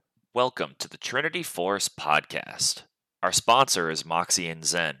Welcome to the Trinity Force podcast. Our sponsor is Moxie and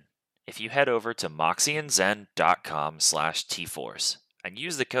Zen. If you head over to moxieandzen.com/tforce and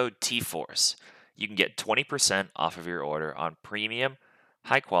use the code TForce, you can get 20% off of your order on premium,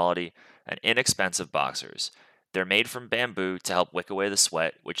 high quality, and inexpensive boxers. They're made from bamboo to help wick away the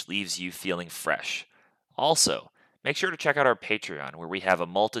sweat, which leaves you feeling fresh. Also, make sure to check out our Patreon, where we have a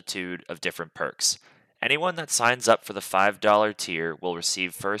multitude of different perks. Anyone that signs up for the $5 tier will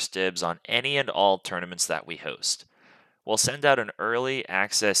receive first dibs on any and all tournaments that we host. We'll send out an early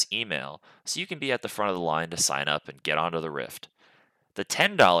access email so you can be at the front of the line to sign up and get onto the Rift. The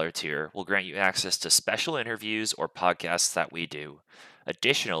 $10 tier will grant you access to special interviews or podcasts that we do.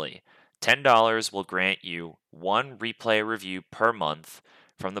 Additionally, $10 will grant you one replay review per month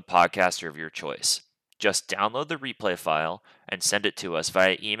from the podcaster of your choice. Just download the replay file and send it to us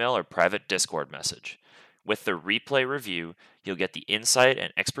via email or private Discord message. With the replay review, you'll get the insight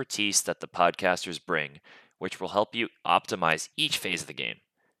and expertise that the podcasters bring, which will help you optimize each phase of the game.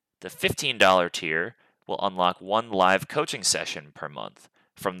 The $15 tier will unlock one live coaching session per month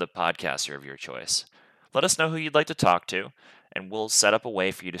from the podcaster of your choice. Let us know who you'd like to talk to, and we'll set up a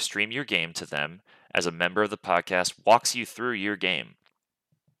way for you to stream your game to them as a member of the podcast walks you through your game.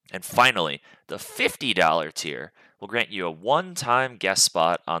 And finally, the $50 tier will grant you a one-time guest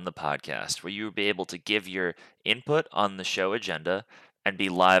spot on the podcast where you will be able to give your input on the show agenda and be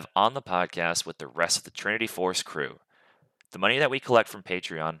live on the podcast with the rest of the Trinity Force crew. The money that we collect from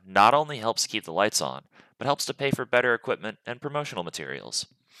Patreon not only helps keep the lights on, but helps to pay for better equipment and promotional materials.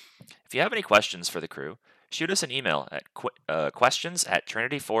 If you have any questions for the crew, shoot us an email at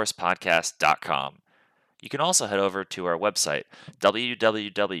questions@trinityforcepodcast.com. You can also head over to our website,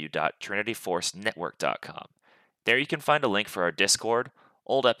 www.trinityforcenetwork.com. There you can find a link for our Discord,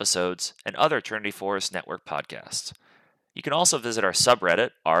 old episodes, and other Trinity Force Network podcasts. You can also visit our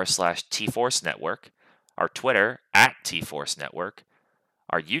subreddit, r/TForce Network, our Twitter, @TForce Network,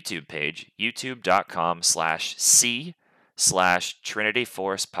 our YouTube page, youtube.com/c/Trinity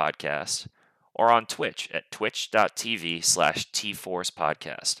Force Podcast, or on Twitch at twitch.tv/TForce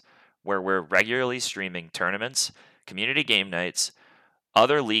Podcast, where we're regularly streaming tournaments, community game nights,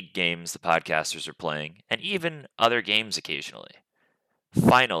 other league games the podcasters are playing, and even other games occasionally.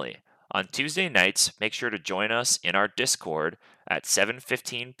 Finally, on Tuesday nights, make sure to join us in our Discord at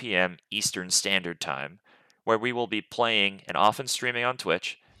 7:15 p.m. Eastern Standard Time, where we will be playing and often streaming on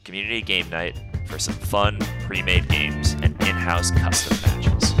Twitch community game night for some fun pre-made games and in-house custom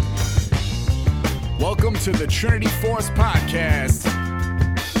matches. Welcome to the Trinity Force Podcast.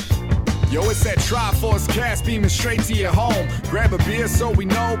 Yo, it's that Triforce cast beaming straight to your home. Grab a beer so we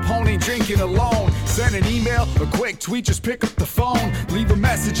know Pone ain't drinking alone. Send an email, a quick tweet, just pick up the phone. Leave a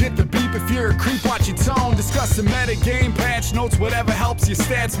message, hit the beep if you're a creep, watch your tone. Discuss the meta game, patch notes, whatever helps your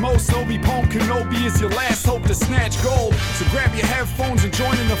stats most. Obi-Pone Kenobi is your last hope to snatch gold. So grab your headphones and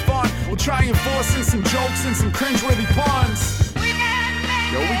join in the fun. We'll try enforcing some jokes and some cringeworthy puns.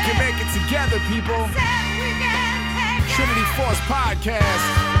 Yo, we can make it together, people. Trinity Force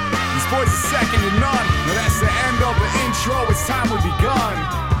Podcast. These boys are second to none. Now that's the end of the intro. It's time we begun.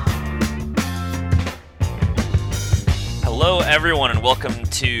 Hello, everyone, and welcome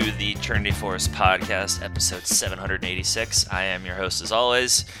to the Trinity Force Podcast, episode 786. I am your host, as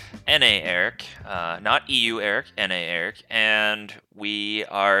always, N.A. Eric, not EU Eric, N.A. Eric, and we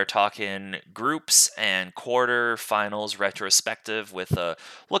are talking groups and quarterfinals retrospective with a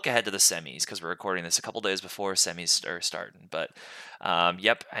look ahead to the semis, because we're recording this a couple days before semis are starting. But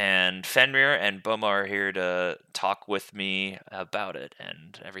and Fenrir and Boma are here to talk with me about it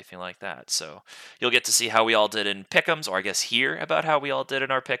and everything like that. So you'll get to see how we all did in pick'ems, or I guess hear about how we all did in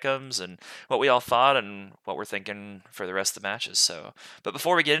our pick'ems and what we all thought and what we're thinking for the rest of the matches. So, but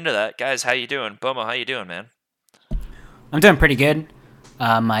before we get into that, guys, how you doing? Boma, how you doing, man? I'm doing pretty good.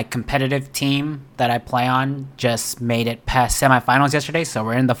 My competitive team that I play on just made it past semifinals yesterday, so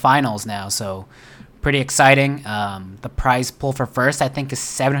we're in the finals now. So pretty exciting. The prize pool for first, I think, is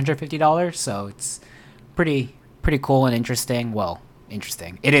 $750, so it's pretty cool and interesting. Well,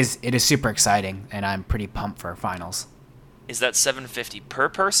 interesting. It is super exciting, and I'm pretty pumped for finals. Is that $750 per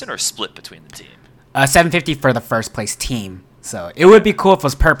person or split between the team? $750 for the first place team. So it would be cool if it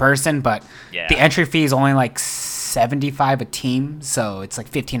was per person, but yeah. The entry fee is only like $75 a team, so it's like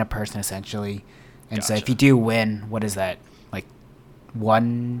 $15 a person essentially. And Gotcha. So if you do win, what is that? Like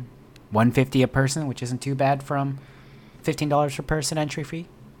 $150 a person, which isn't too bad from $15 per person entry fee.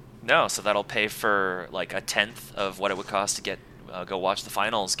 No, so that'll pay for like a tenth of what it would cost to get go watch the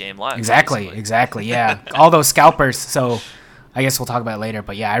finals game live. Exactly. Yeah, all those scalpers. So I guess we'll talk about it later.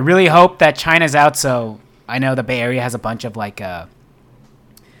 But yeah, I really hope that China's out. So I know the Bay Area has a bunch of like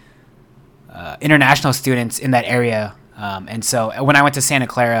international students in that area. And so when I went to Santa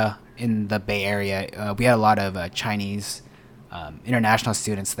Clara in the Bay Area, we had a lot of Chinese international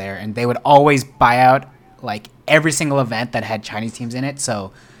students there, and they would always buy out like every single event that had Chinese teams in it.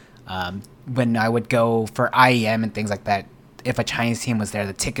 So when I would go for IEM and things like that, if a Chinese team was there,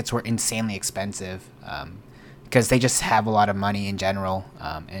 the tickets were insanely expensive because they just have a lot of money in general.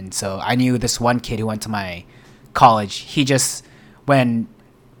 And so I knew this one kid who went to my college. He just, when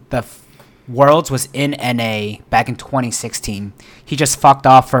the Worlds was in NA back in 2016, he just fucked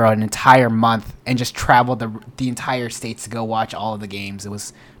off for an entire month and just traveled the entire states to go watch all of the games. It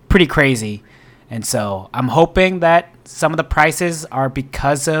was pretty crazy. And so I'm hoping that some of the prices are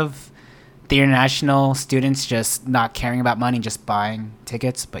because of the international students just not caring about money, just buying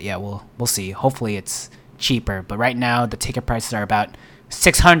tickets. But yeah, we'll see. Hopefully it's cheaper. But right now the ticket prices are about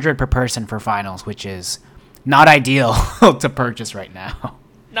 $600 per person for finals, which is not ideal to purchase right now.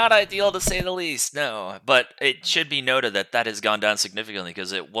 Not ideal to say the least, no. But it should be noted that that has gone down significantly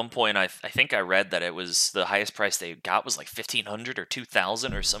because at one point I think I read that it was the highest price they got was like $1,500 or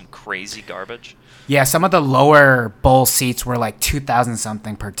 $2,000 or some crazy garbage. Yeah, some of the lower bowl seats were like $2,000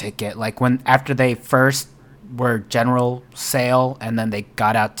 something per ticket. Like after they first were general sale and then they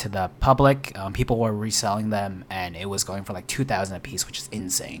got out to the public, people were reselling them and it was going for like $2,000 a piece, which is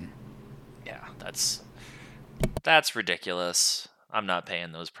insane. Yeah, that's ridiculous. I'm not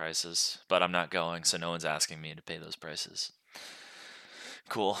paying those prices, but I'm not going, so no one's asking me to pay those prices.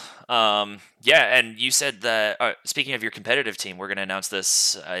 Cool. Yeah, and you said that, speaking of your competitive team, we're going to announce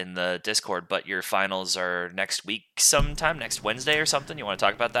this in the Discord, but your finals are next week sometime, next Wednesday or something. You want to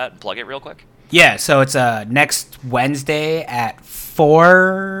talk about that and plug it real quick? Yeah, so it's next Wednesday at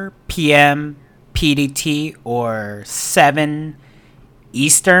 4 p.m. PDT or 7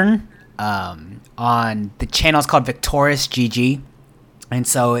 Eastern on the channel. It's called Victorious GG. And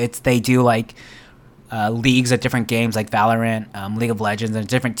so they do like leagues of different games like Valorant, League of Legends, and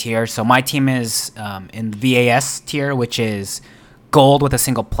different tiers. So my team is in the VAS tier, which is gold with a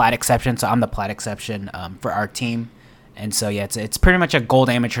single plat exception. So I'm the plat exception for our team. And so yeah, it's pretty much a gold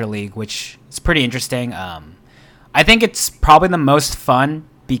amateur league, which is pretty interesting. I think it's probably the most fun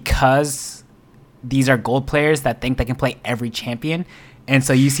because these are gold players that think they can play every champion. And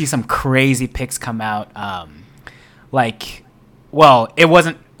so you see some crazy picks come out. Well, it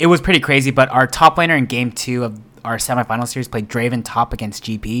was pretty crazy, but our top laner in game 2 of our semifinal series played Draven top against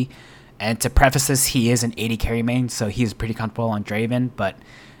GP. And to preface this, he is an 80 carry main, so he's pretty comfortable on Draven. But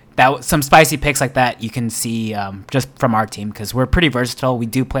some spicy picks like that you can see just from our team because we're pretty versatile. We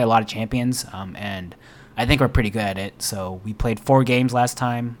do play a lot of champions, and I think we're pretty good at it. So we played 4 games last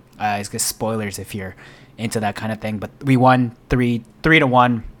time. I guess spoilers if you're into that kind of thing, but we won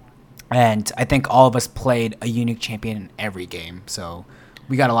 3-1. And I think all of us played a unique champion in every game. So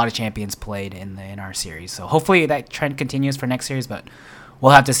we got a lot of champions played in our series. So hopefully that trend continues for next series, but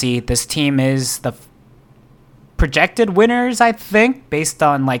we'll have to see. This team is the projected winners, I think, based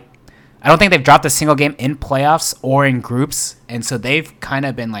on I don't think they've dropped a single game in playoffs or in groups. And so they've kind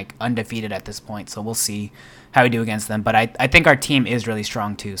of been undefeated at this point. So we'll see how we do against them. But I think our team is really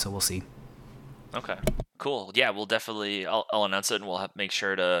strong too. So we'll see. Okay, cool. Yeah, we'll definitely, I'll announce it and we'll make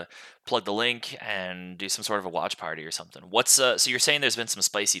sure to plug the link and do some sort of a watch party or something. So you're saying there's been some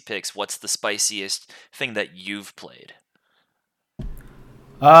spicy picks. What's the spiciest thing that you've played?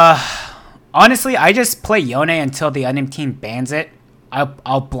 Honestly, I just play Yone until the unnamed team bans it.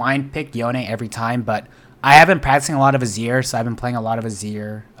 I'll blind pick Yone every time, but I have been practicing a lot of Azir, so I've been playing a lot of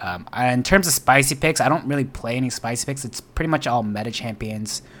Azir. In terms of spicy picks, I don't really play any spicy picks. It's pretty much all meta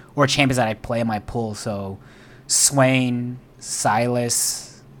champions or champions that I play in my pool. So Swain,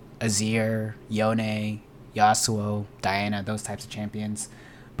 Sylas, Azir, Yone, Yasuo, Diana, those types of champions.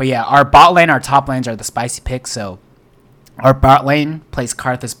 But yeah, our bot lane, our top lanes are the spicy picks. So our bot lane plays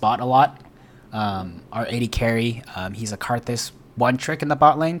Karthus bot a lot. Our AD carry, he's a Karthus one trick in the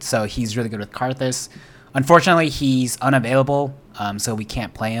bot lane, so he's really good with Karthus. Unfortunately, he's unavailable, so we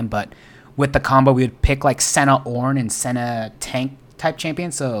can't play him. But with the combo, we would pick Senna Ornn and Senna tank type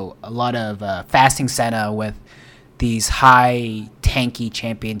champions. So a lot of fasting Senna with these high tanky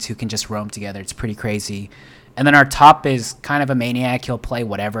champions who can just roam together. It's pretty crazy. And then our top is kind of a maniac. He'll play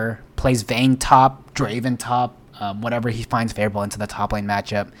whatever. Plays Vayne top, Draven top, whatever he finds favorable into the top lane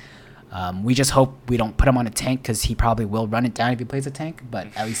matchup. We just hope we don't put him on a tank because he probably will run it down if he plays a tank. But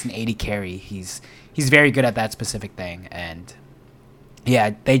at least an AD carry, he's very good at that specific thing. And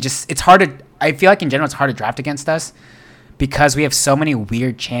yeah, it's hard to. I feel like in general it's hard to draft against us because we have so many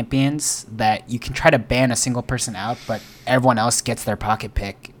weird champions that you can try to ban a single person out, but everyone else gets their pocket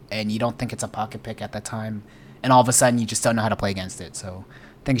pick, and you don't think it's a pocket pick at that time, and all of a sudden you just don't know how to play against it. So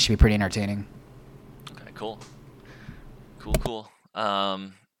think it should be pretty entertaining. Okay, cool. Cool.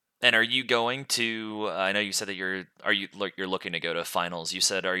 And are you going to? I know you said that you're looking to go to finals. You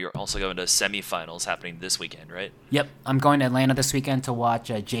said are you also going to semifinals happening this weekend, right? Yep, I'm going to Atlanta this weekend to watch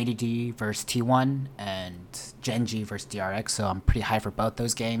JDD versus T1 and Gen.G versus DRX. So I'm pretty high for both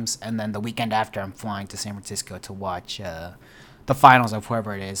those games. And then the weekend after, I'm flying to San Francisco to watch the finals of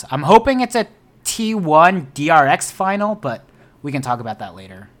whoever it is. I'm hoping it's a T1 DRX final, but we can talk about that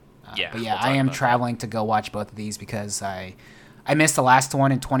later. But yeah, I am traveling to go watch both of these because I missed the last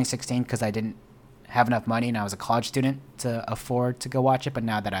one in 2016 because I didn't have enough money and I was a college student to afford to go watch it. But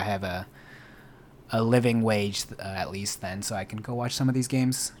now that I have a living wage at least, then so I can go watch some of these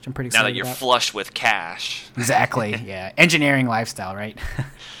games, which I'm pretty excited about. Now that you're flush with cash. Exactly. Yeah, engineering lifestyle, right?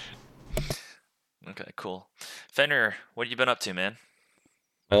 Okay, cool. Fenrir, what have you been up to, man?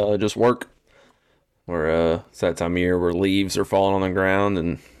 Just work. It's that time of year where leaves are falling on the ground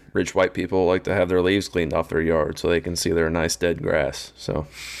and rich white people like to have their leaves cleaned off their yard so they can see their nice dead grass. So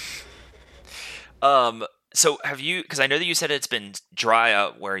have you? Because I know that you said it's been dry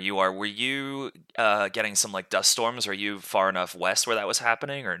out where you are. Were you getting some like dust storms? Are you far enough west where that was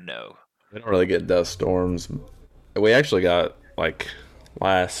happening, or no? we don't really get dust storms. We actually got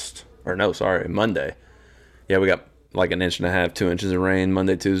Monday. Yeah, we got like an inch and a half, 2 inches of rain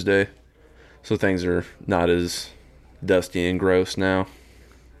Monday, Tuesday. So things are not as dusty and gross now.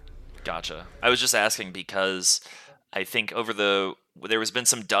 Gotcha. I was just asking because I think there has been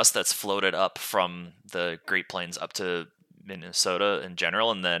some dust that's floated up from the Great Plains up to Minnesota in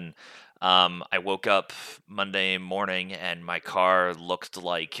general, and then I woke up Monday morning and my car looked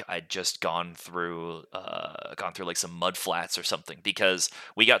like I'd just gone through like some mud flats or something because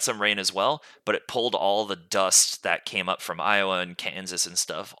we got some rain as well, but it pulled all the dust that came up from Iowa and Kansas and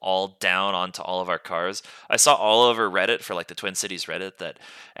stuff all down onto all of our cars. I saw all over Reddit for like the Twin Cities Reddit that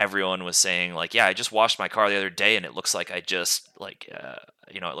everyone was saying like, yeah, I just washed my car the other day and it looks like I just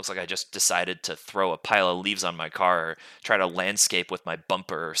decided to throw a pile of leaves on my car or try to landscape with my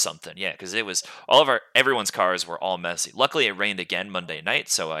bumper or something. Yeah, because it was everyone's cars were all messy. Luckily, it rained again Monday night,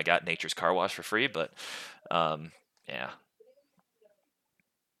 so I got Nature's Car Wash for free. But yeah,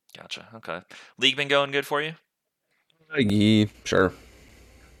 gotcha. Okay, league been going good for you? Yeah, sure.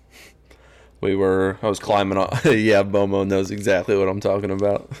 I was climbing on. Yeah, Bomo knows exactly what I'm talking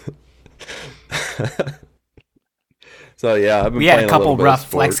about. So yeah, we had a couple rough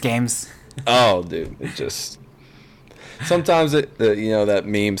flex games. Oh, dude, it just sometimes that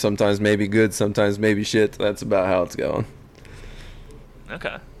meme sometimes maybe good, sometimes maybe shit. That's about how it's going.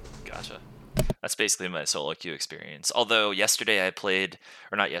 Okay, gotcha. That's basically my solo queue experience. Although yesterday I played,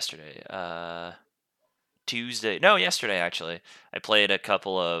 or not yesterday, yesterday actually, I played a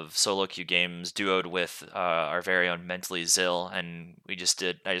couple of solo queue games duoed with our very own Mentally Zill, and I just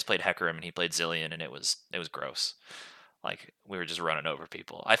played Hecarim and he played Zilean, and it was gross. Like, we were just running over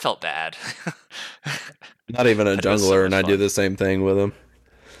people. I felt bad. Not even a jungler, and I do the same thing with him.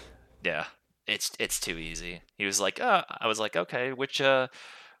 Yeah, it's too easy. He was like, I was like, okay,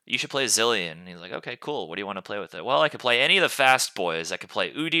 you should play Zilean. And he's like, okay, cool. What do you want to play with it? Well, I could play any of the fast boys. I could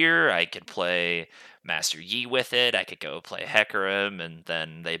play Udyr. I could play Master Yi with it. I could go play Hecarim, and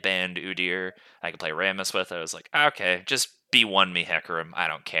then they banned Udyr. I could play Rammus with it. I was like, okay, just B1 me Hecarim. I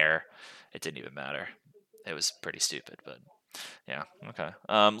don't care. It didn't even matter. It was pretty stupid, but yeah, okay.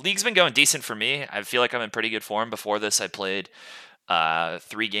 League's been going decent for me. I feel like I'm in pretty good form. Before this, I played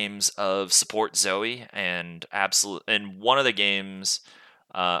 3 games of support Zoe, and one of the games,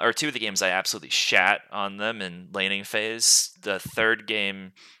 or 2 of the games, I absolutely shat on them in laning phase. The third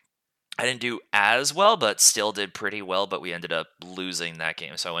game, I didn't do as well, but still did pretty well. But we ended up losing that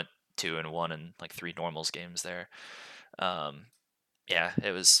game, so I went 2-1 in like 3 normals games there. Yeah,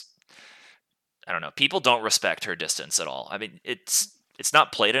 it was. I don't know. People don't respect her distance at all. I mean, it's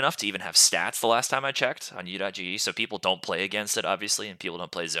not played enough to even have stats the last time I checked on U.GE, so people don't play against it, obviously, and people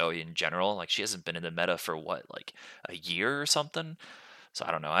don't play Zoe in general. Like, she hasn't been in the meta for, like a year or something? So,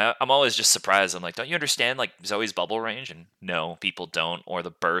 I don't know. I'm always just surprised. I'm like, don't you understand, like, Zoe's bubble range? And no, people don't. Or the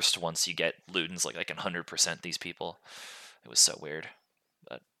burst once you get Luden's, like 100% these people. It was so weird.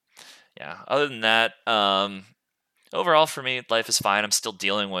 But, yeah. Other than that, overall, for me, life is fine. I'm still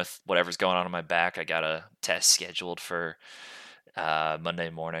dealing with whatever's going on in my back. I got a test scheduled for Monday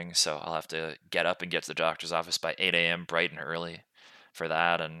morning, so I'll have to get up and get to the doctor's office by 8 a.m. bright and early for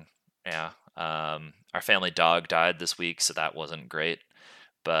that. And yeah, our family dog died this week, so that wasn't great.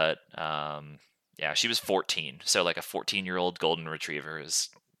 But yeah, she was 14, so like a 14-year-old golden retriever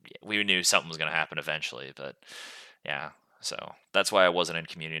we knew something was going to happen eventually. But yeah, so that's why I wasn't in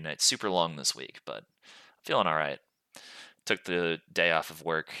community night super long this week, but feeling all right. took the day off of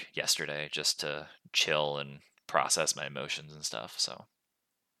work yesterday just to chill and process my emotions and stuff. So,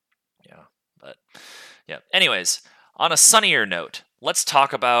 yeah. But, yeah. Anyways, on a sunnier note, let's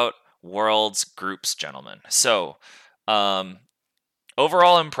talk about Worlds groups, gentlemen. So,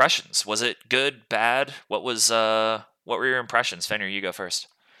 overall impressions. Was it good, bad? What were your impressions? Fenrir, you go first.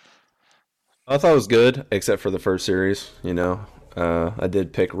 I thought it was good, except for the first series. I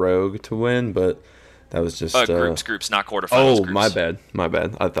did pick Rogue to win, but that was just groups, not quarterfinals. Oh, groups. my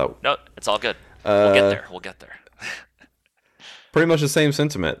bad. I thought no, it's all good. We'll get there. Pretty much the same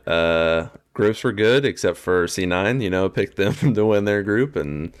sentiment. Groups were good, except for C9. Picked them to win their group,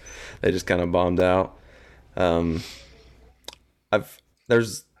 and they just kind of bombed out.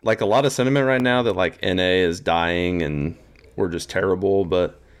 There's like a lot of sentiment right now that like NA is dying and we're just terrible,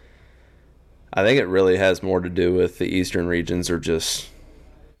 but I think it really has more to do with the eastern regions are just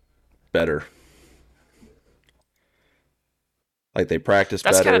better. Like they practice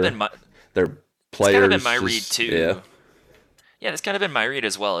that's better. Kind of been their players. That's kind of been my read too. Yeah. Yeah, that's kind of been my read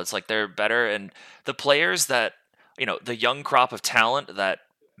as well. It's like they're better, and the players that the young crop of talent that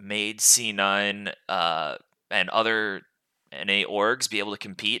made C9 and other NA orgs be able to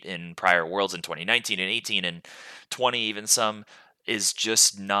compete in prior Worlds in 2019 and 18 and 20, even some, is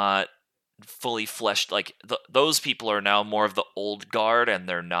just not fully fleshed. Like those people are now more of the old guard, and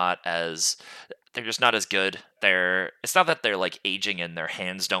they're just not as good. It's not that they're like aging and their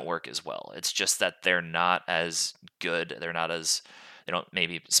hands don't work as well. It's just that they're not as good. They don't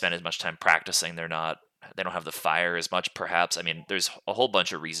maybe spend as much time practicing. They don't have the fire as much, perhaps. I mean, there's a whole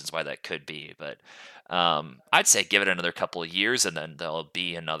bunch of reasons why that could be, but I'd say give it another couple of years, and then there'll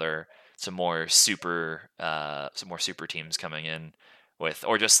be some more super teams coming in with,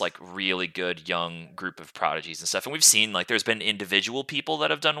 or just like really good young group of prodigies and stuff. And we've seen like there's been individual people that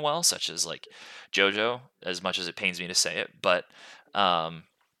have done well, such as like JoJo, as much as it pains me to say it, but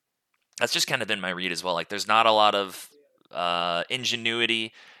that's just kind of been my read as well. Like there's not a lot of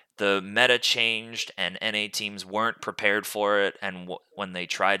ingenuity. The meta changed, and NA teams weren't prepared for it, and when they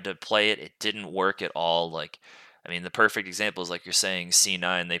tried to play it, it didn't work at all. Like, I mean, the perfect example is like you're saying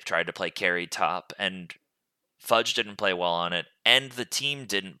C9, they've tried to play carry top, and Fudge didn't play well on it, and the team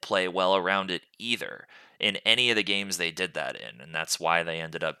didn't play well around it either in any of the games they did that in, and that's why they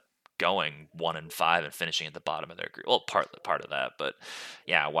ended up going 1-5 and finishing at the bottom of their group. Well, part of that, but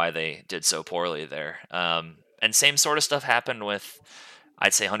yeah, why they did so poorly there. And same sort of stuff happened with,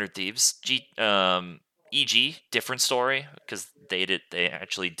 I'd say, 100 Thieves. EG, different story, because they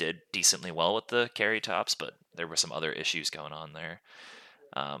actually did decently well with the carry tops, but there were some other issues going on there.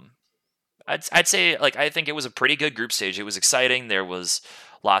 I'd say, like, I think it was a pretty good group stage. It was exciting. There was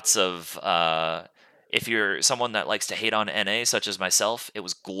lots of, if you're someone that likes to hate on NA, such as myself, it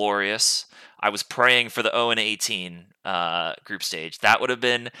was glorious. I was praying for the 0-18 group stage. That would have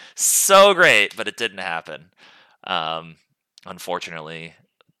been so great, but it didn't happen. Unfortunately,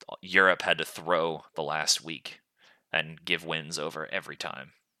 Europe had to throw the last week and give wins over every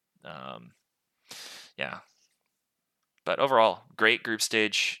time. Yeah. But overall, great group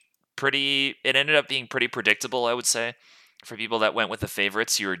stage. It ended up being pretty predictable, I would say. For people that went with the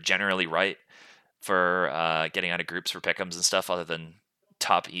favorites, you were generally right for getting out of groups for pick'ems and stuff, other than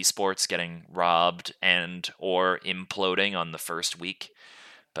top esports getting robbed and or imploding on the first week.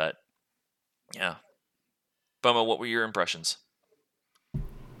 But yeah. Boma, what were your impressions?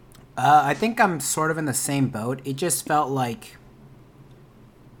 I think I'm sort of in the same boat. It just felt like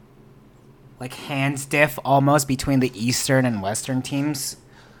hands diff almost between the Eastern and Western teams.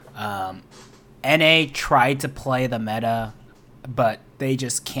 NA tried to play the meta, but they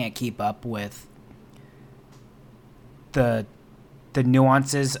just can't keep up with the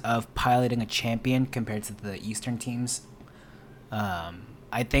nuances of piloting a champion compared to the Eastern teams.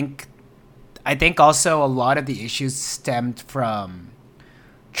 I think also a lot of the issues stemmed from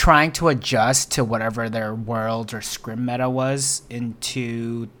trying to adjust to whatever their Worlds or Scrim meta was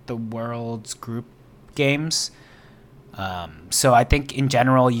into the Worlds group games. So I think in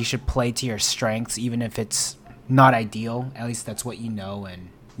general you should play to your strengths, even if it's not ideal. At least that's what you know and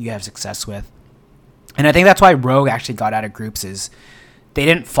you have success with. And I think that's why Rogue actually got out of groups, is they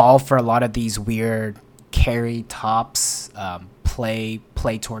didn't fall for a lot of these weird carry tops, play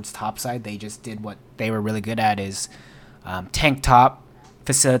towards top side. They just did what they were really good at, is tank top,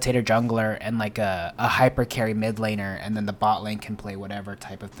 facilitator jungler, and like a hyper carry mid laner, and then the bot lane can play whatever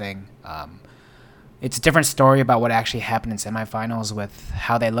type of thing. It's a different story about what actually happened in semifinals with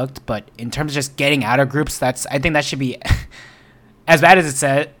how they looked, but in terms of just getting out of groups, I think that should be as bad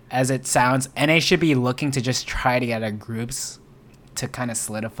as it sounds. NA should be looking to just try to get out of groups to kind of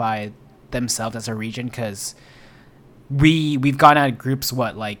solidify themselves as a region, because we've gone out of groups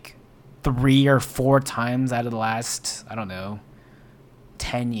like 3 or 4 times out of the last, I don't know,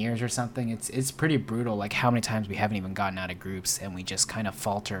 10 years or something. It's pretty brutal, like how many times we haven't even gotten out of groups and we just kind of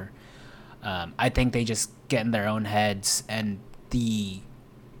falter. I think they just get in their own heads, and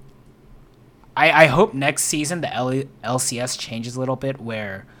I hope next season the LCS changes a little bit,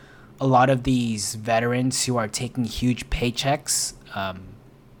 where a lot of these veterans who are taking huge paychecks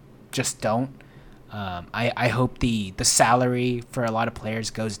just don't. I hope the salary for a lot of players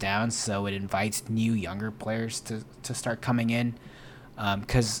goes down, so it invites new younger players to start coming in.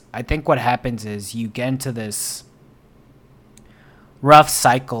 Because I think what happens is you get into this rough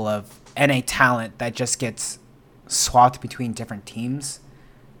cycle of NA talent that just gets swapped between different teams,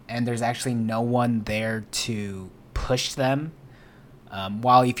 and there's actually no one there to push them.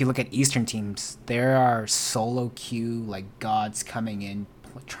 While if you look at Eastern teams, there are solo queue like gods coming in,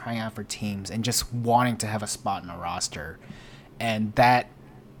 trying out for teams, and just wanting to have a spot in a roster, and that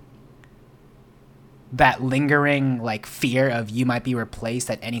lingering like fear of you might be replaced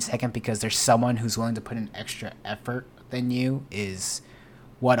at any second because there's someone who's willing to put in extra effort than you is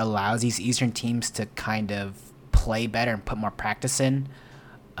what allows these Eastern teams to kind of play better and put more practice in.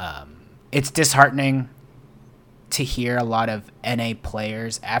 It's disheartening to hear a lot of NA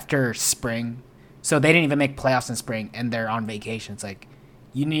players after spring. So they didn't even make playoffs in spring and they're on vacation. It's like,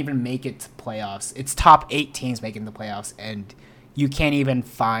 you didn't even make it to playoffs. It's top 8 teams making the playoffs, and you can't even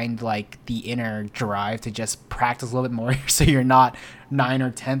find like the inner drive to just practice a little bit more so you're not 9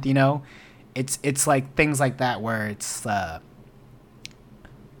 or 10th, you know? It's like things like that where it's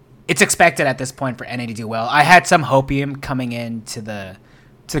expected at this point for NA to do well. I had some hopium coming into the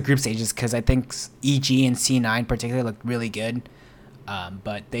group stages because I think EG and C9 particularly looked really good,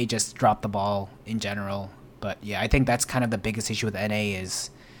 but they just dropped the ball in general. But yeah, I think that's kind of the biggest issue with NA is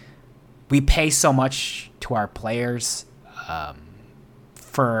we pay so much to our players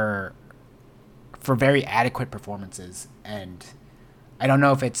for very adequate performances, and I don't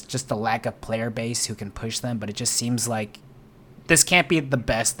know if it's just the lack of player base who can push them, but it just seems like this can't be the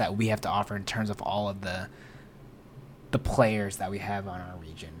best that we have to offer in terms of all of the players that we have on our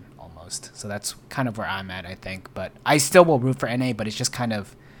region almost. So that's kind of where I'm at, I think. But I still will root for NA, but it's just kind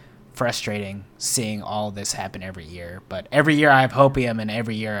of frustrating seeing all this happen every year. But every year I have hopium, and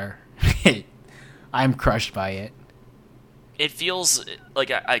every year I'm crushed by it. It feels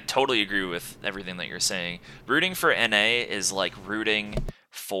like I totally agree with everything that you're saying. Rooting for NA is like rooting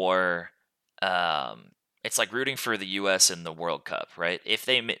for it's like rooting for the US in the World Cup, right? If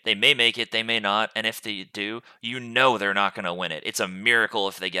they may make it, they may not, and if they do, you know they're not going to win it. It's a miracle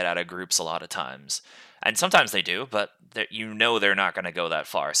if they get out of groups a lot of times. And sometimes they do, but you know they're not going to go that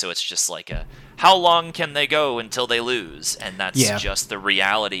far. So it's just like how long can they go until they lose? And that's just the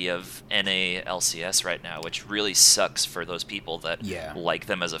reality of NA LCS right now, which really sucks for those people that like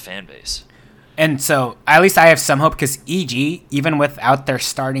them as a fan base. And so at least I have some hope because EG, even without their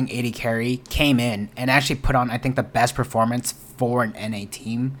starting AD carry, came in and actually put on, I think, the best performance for an NA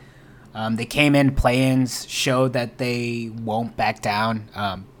team. They came in play-ins, showed that they won't back down,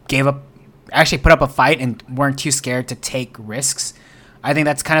 actually put up a fight and weren't too scared to take risks. I think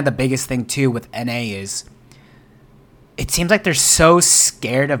that's kind of the biggest thing too with NA is it seems like they're so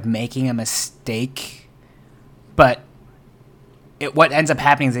scared of making a mistake, but what ends up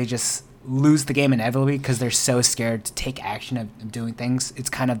happening is they just lose the game inevitably because they're so scared to take action of doing things. It's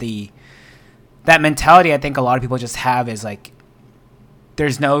kind of that mentality I think a lot of people just have is like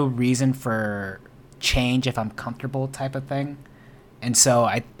there's no reason for change if I'm comfortable type of thing. And so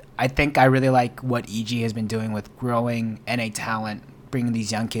I think I really like what EG has been doing with growing NA talent, bringing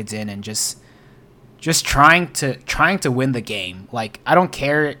these young kids in, and just trying to win the game. Like I don't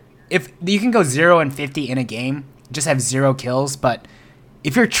care if you can go 0-50 in a game, just have 0 kills, but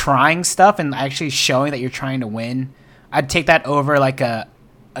if you're trying stuff and actually showing that you're trying to win, I'd take that over like a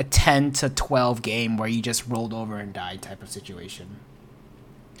 10-12 game where you just rolled over and died type of situation.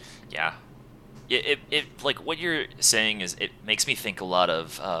 Yeah. It like what you're saying is it makes me think a lot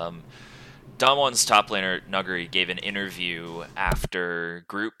of Damwon's top laner Nuguri gave an interview after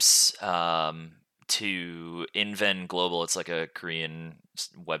groups to Inven Global. It's like a Korean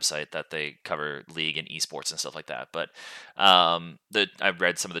website that they cover league and esports and stuff like that. But I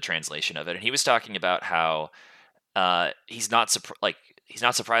read some of the translation of it, and he was talking about how he's not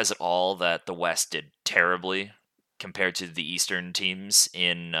surprised at all that the West did terribly compared to the Eastern teams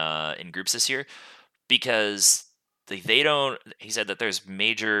in groups this year, because they don't. He said that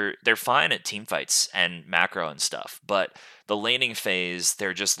they're fine at team fights and macro and stuff, but the laning phase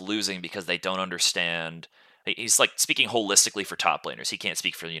they're just losing because they don't understand he's like speaking holistically for top laners. He can't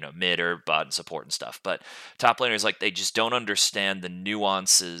speak for, mid or bot and support and stuff. But top laners, like, they just don't understand the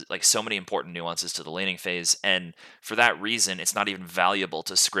nuances, like so many important nuances to the laning phase. And for that reason, it's not even valuable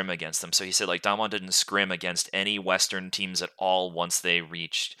to scrim against them. So he said, like, Damwon didn't scrim against any Western teams at all when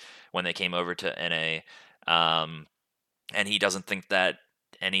they came over to NA. And he doesn't think that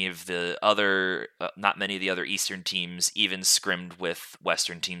any of the other, not many of the other Eastern teams even scrimmed with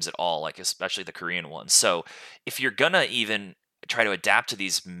Western teams at all, like especially the Korean ones. So if you're gonna even try to adapt to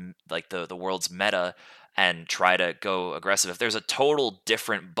these, like the world's meta and try to go aggressive, if there's a total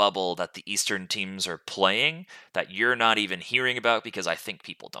different bubble that the Eastern teams are playing that you're not even hearing about, because I think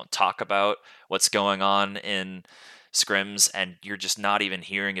people don't talk about what's going on in scrims, and you're just not even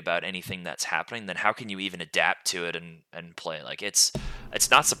hearing about anything that's happening, then how can you even adapt to it and play? Like, it's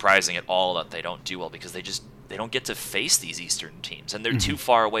not surprising at all that they don't do well, because they don't get to face these Eastern teams, and they're too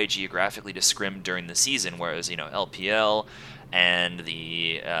far away geographically to scrim during the season, whereas LPL and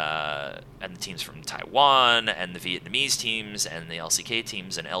the teams from Taiwan and the Vietnamese teams and the LCK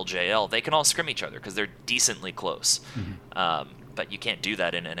teams and LJL, they can all scrim each other because they're decently close. But you can't do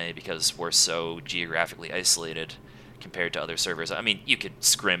that in NA because we're so geographically isolated compared to other servers. I mean, you could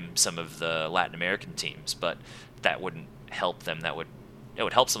scrim some of the Latin American teams, but that wouldn't help them. It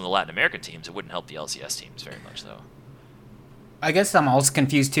would help some of the Latin American teams. It wouldn't help the LCS teams very much, though. I guess I'm also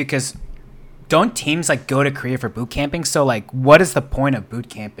confused too, because don't teams like go to Korea for boot camping? So like, what is the point of boot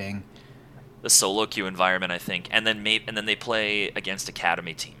camping? The solo queue environment, I think, and then they play against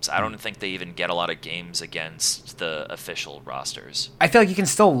academy teams. I don't think they even get a lot of games against the official rosters. I feel like you can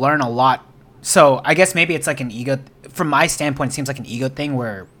still learn a lot. So I guess maybe it's like an ego. From my standpoint, it seems like an ego thing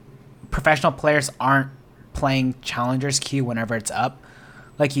where professional players aren't playing Challengers queue whenever it's up.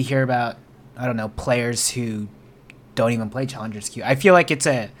 Like you hear about, I don't know, players who don't even play Challengers queue. I feel like it's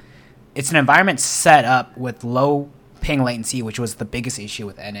an environment set up with low ping latency, which was the biggest issue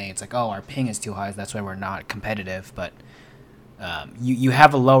with NA. It's like, oh, our ping is too high, that's why we're not competitive. But you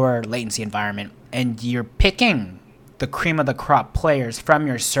have a lower latency environment, and you're picking the cream of the crop players from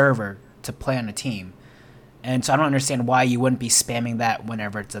your server to play on a team. And so I don't understand why you wouldn't be spamming that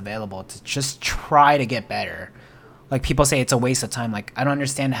whenever it's available to just try to get better. Like, people say it's a waste of time. Like, I don't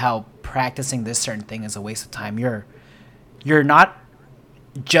understand how practicing this certain thing is a waste of time. You're not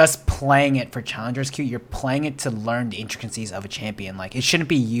just playing it for Challengers queue, you're playing it to learn the intricacies of a champion. Like, it shouldn't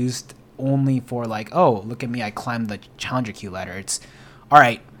be used only for like, oh, look at me, I climbed the Challenger queue ladder. It's,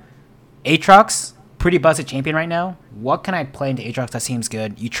 alright, Aatrox, pretty busted champion right now. What can I play into Aatrox that seems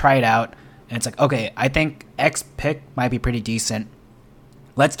good? You try it out, and it's like, okay, I think X pick might be pretty decent.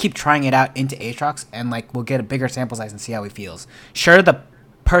 Let's keep trying it out into Aatrox, and like, we'll get a bigger sample size and see how he feels. Sure, the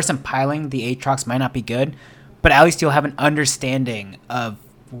person piling the Aatrox might not be good, but at least you'll have an understanding of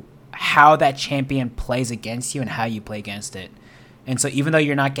how that champion plays against you and how you play against it. And so even though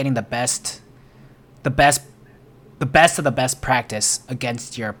you're not getting the best of the best practice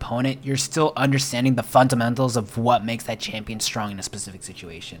against your opponent, you're still understanding the fundamentals of what makes that champion strong in a specific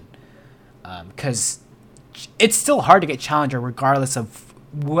situation. Because it's still hard to get Challenger regardless of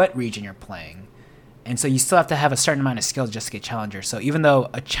what region you're playing. And so you still have to have a certain amount of skills just to get Challenger. So even though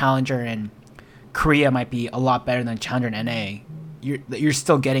a Challenger in Korea might be a lot better than Challenger in NA, you're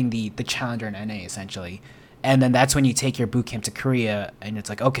still getting the Challenger in NA essentially. And then that's when you take your boot camp to Korea, and it's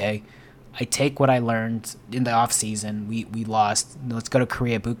like, okay, I take what I learned in the off season. We lost. Let's go to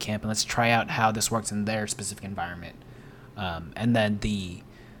Korea boot camp and let's try out how this works in their specific environment. And then the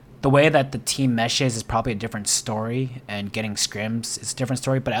way that the team meshes is probably a different story, and getting scrims is a different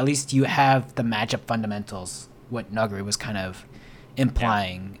story. But at least you have the matchup fundamentals, what Nuguri was kind of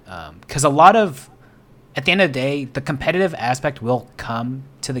implying. Because a lot of, at the end of the day, the competitive aspect will come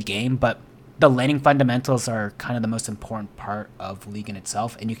to the game, but the laning fundamentals are kind of the most important part of League in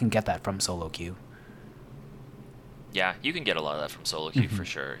itself, and you can get that from solo queue. Yeah, you can get a lot of that from solo queue for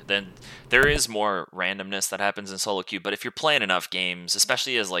sure. Then there is more randomness that happens in solo queue, but if you're playing enough games,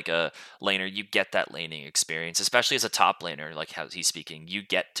 especially as like a laner, you get that laning experience. Especially as a top laner, like how he's speaking, you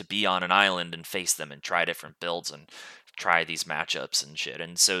get to be on an island and face them and try different builds and try these matchups and shit.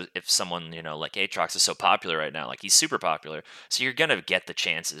 And so if someone, like Aatrox is so popular right now, like he's super popular, so you're gonna get the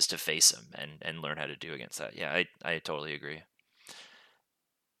chances to face him and learn how to do against that. Yeah, I totally agree.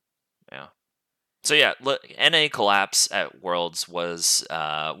 Yeah. So yeah, NA collapse at Worlds was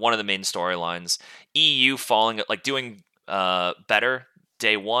one of the main storylines. EU falling, like doing better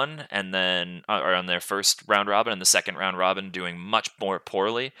day one, and then or on their first round robin, and the second round robin doing much more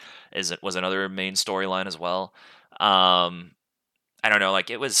poorly was another main storyline as well. I don't know,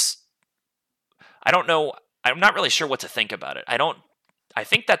 like it was, I don't know, I'm not really sure what to think about it. I don't I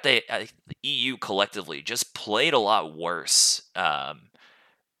think that the EU collectively just played a lot worse. Like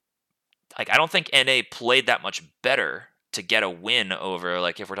I don't think NA played that much better to get a win over,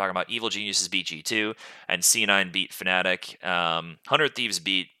 like if we're talking about Evil Geniuses beat G2 and C9 beat Fnatic, 100 Thieves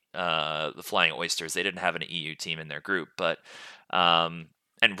beat the Flying Oysters. They didn't have an EU team in their group, but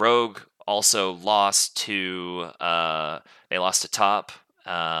and Rogue also lost to they lost to Top,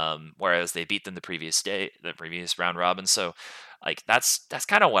 whereas they beat them the previous round robin. So like that's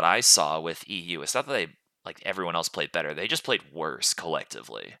kind of what I saw with EU. It's not that they like everyone else played better; they just played worse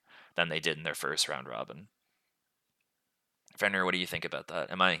collectively than they did in their first round robin. Fenrir, what do you think about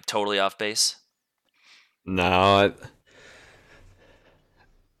that? Am I totally off base? No,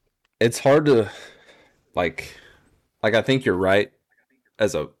 it's hard to like I think you're right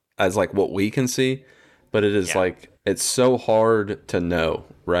as like what we can see, but it is like it's so hard to know,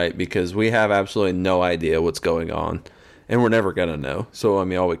 right? Because we have absolutely no idea what's going on, and we're never gonna know. So I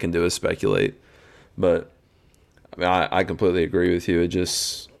mean, all we can do is speculate. But I mean, I completely agree with you.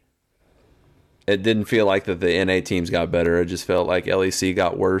 It didn't feel like that the NA teams got better. It just felt like LEC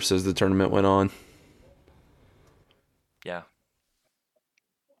got worse as the tournament went on. Yeah.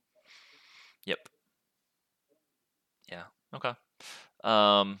 Yep. Yeah. Okay.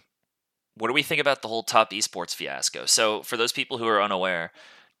 What do we think about the whole Top Esports fiasco? So, for those people who are unaware,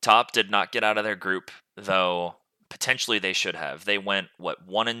 Top did not get out of their group, though potentially they should have. They went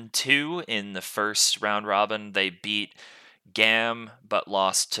 1-2 in the first round robin. They beat GAM but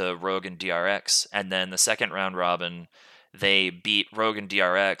lost to Rogue and DRX, and then the second round robin they beat Rogue and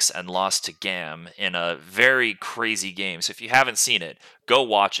DRX and lost to GAM in a very crazy game. So if you haven't seen it, go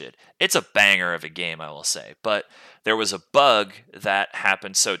watch it. It's a banger of a game, I will say. But there was a bug that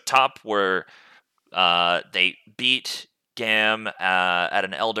happened. So Top were they beat GAM at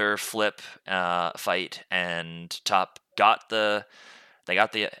an Elder flip fight, and Top got the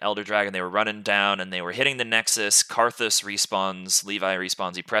Elder Dragon. They were running down and they were hitting the Nexus. Karthus respawns, Levi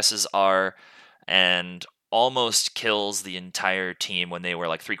respawns. He presses R and almost kills the entire team when they were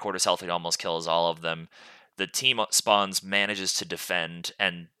like 3/4 health. He almost kills all of them. The team spawns manages to defend,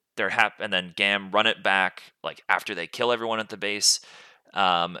 and and then GAM run it back like after they kill everyone at the base.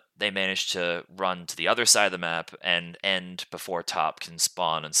 They manage to run to the other side of the map and end before Top can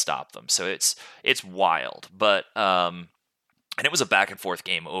spawn and stop them. So it's wild, but and it was a back and forth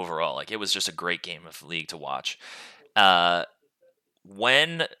game overall. Like it was just a great game of League to watch.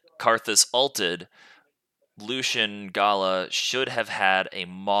 When Karthus ulted, Lucian Gala should have had a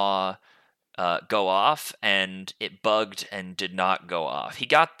Maw go off, and it bugged and did not go off. He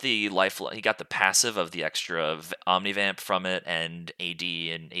got the passive of the extra Omnivamp from it and AD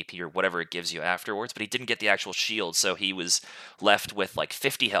and AP or whatever it gives you afterwards, but he didn't get the actual shield, so he was left with like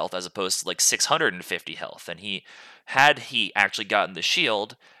 50 health as opposed to like 650 health. And had he actually gotten the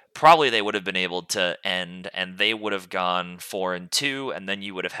shield, probably they would have been able to end, and they would have gone 4-2, and then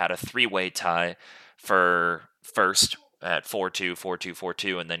you would have had a 3-way tie for first at 4-2, 4-2,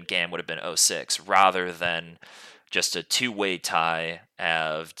 4-2, and then GAM would have been 0-6, rather than just a 2-way tie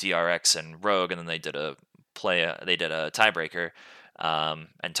of DRX and Rogue, and then they did a tiebreaker,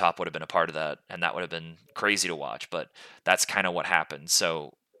 and Top would have been a part of that, and that would have been crazy to watch. But that's kind of what happened.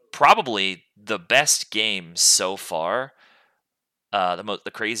 So probably the best game so far.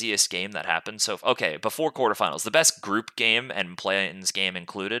 The craziest game that happened. So before quarterfinals, the best group game and play-ins game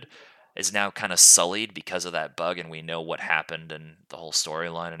included is now kind of sullied because of that bug, and we know what happened and the whole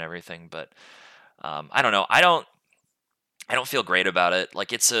storyline and everything. But I don't know. I don't feel great about it.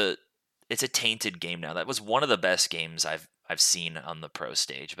 Like it's a tainted game now. That was one of the best games I've seen on the pro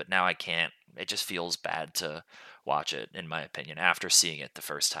stage, but now I can't. It just feels bad to watch it, in my opinion, after seeing it the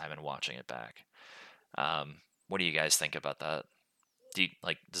first time and watching it back. What do you guys think about that?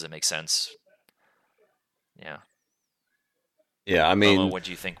 Does it make sense? Yeah. Yeah, I mean, what do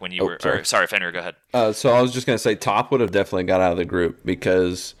you think when you were? Sorry, Fenrir, go ahead. So I was just gonna say, Top would have definitely got out of the group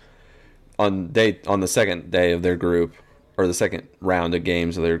because on the second day of their group, or the second round of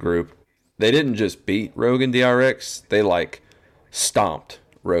games of their group, they didn't just beat Rogue and DRX; they like stomped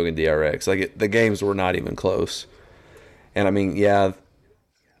Rogue and DRX. Like the games were not even close. And I mean, yeah,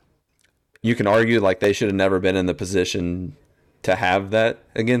 you can argue like they should have never been in the position to have that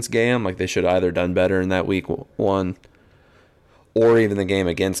against GAM. Like they should have either done better in that week one, or even the game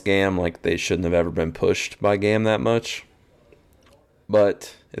against GAM. Like they shouldn't have ever been pushed by GAM that much.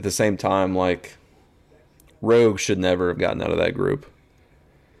 But at the same time, like Rogue should never have gotten out of that group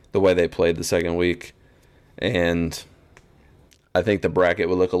the way they played the second week. And I think the bracket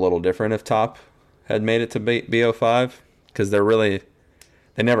would look a little different if Top had made it to BO5, because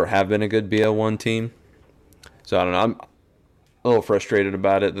they never have been a good BO1 team. So I don't know. a little frustrated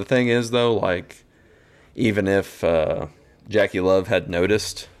about it. The thing is, though, like, even if Jackie Love had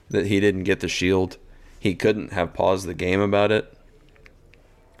noticed that he didn't get the shield, he couldn't have paused the game about it.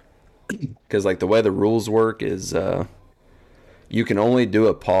 Because, like, the way the rules work is you can only do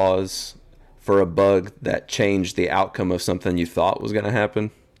a pause for a bug that changed the outcome of something you thought was going to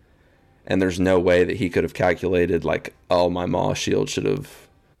happen. And there's no way that he could have calculated, like, oh, my Maw shield should have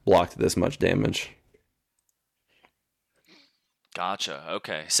blocked this much damage. Gotcha.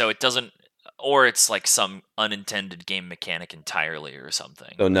 Okay. So it doesn't, or it's like some unintended game mechanic entirely or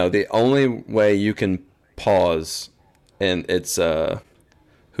something. So, no, the only way you can pause, and it's,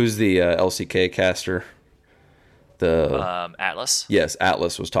 who's the LCK caster? Atlas? Yes,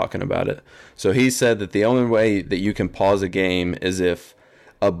 Atlas was talking about it. So he said that the only way that you can pause a game is if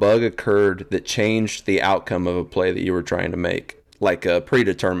a bug occurred that changed the outcome of a play that you were trying to make, like a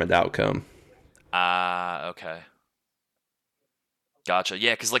predetermined outcome. Okay. Gotcha.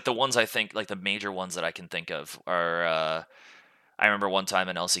 Yeah, because like the ones I think, like the major ones that I can think of are, I remember one time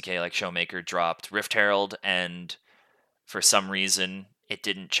in LCK, like Showmaker dropped Rift Herald, and for some reason it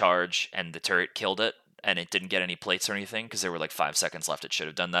didn't charge, and the turret killed it, and it didn't get any plates or anything because there were like 5 seconds left. It should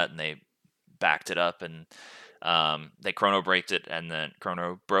have done that, and they backed it up, and they chrono braked it, and then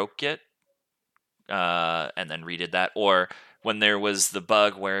chrono broke it, and then redid that. Or when there was the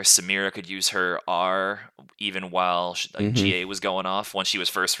bug where Samira could use her R even while GA was going off when she was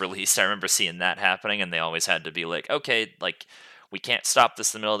first released. I remember seeing that happening, and they always had to be like, okay, like, we can't stop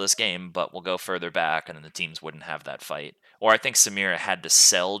this in the middle of this game, but we'll go further back, and then the teams wouldn't have that fight. Or I think Samira had to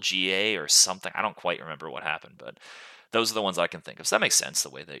sell GA or something. I don't quite remember what happened, but those are the ones I can think of. So that makes sense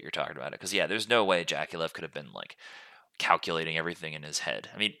the way that you're talking about it. Because, yeah, there's no way Jackie Love could have been, like, calculating everything in his head.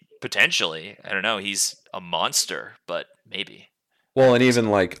 I mean, potentially. I don't know. He's a monster, but maybe. Well, and even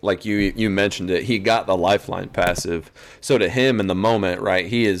like you mentioned it, he got the lifeline passive. So to him in the moment, right,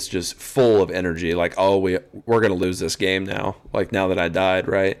 he is just full of energy. Like, oh, we're gonna lose this game now. Like, now that I died,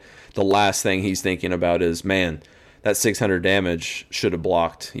 right? The last thing he's thinking about is, man, that 600 damage should have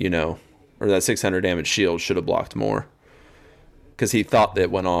blocked, or that 600 damage shield should have blocked more. Because he thought that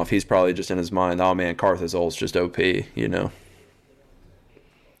it went off. He's probably just in his mind, oh man, Karthus ult's just OP,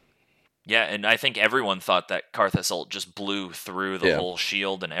 Yeah, and I think everyone thought that Karthus ult just blew through the whole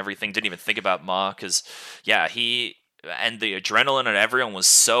shield and everything. Didn't even think about Maw, because, yeah, and the adrenaline and everyone was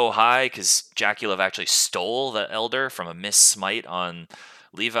so high because Jackie Love actually stole the Elder from a missed smite on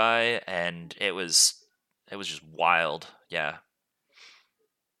Levi, and it was just wild, yeah.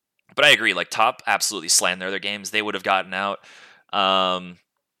 But I agree, like, Top absolutely slammed their other games. They would have gotten out.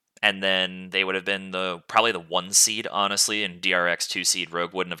 And then they would have been probably the 1 seed, honestly, and DRX 2 seed.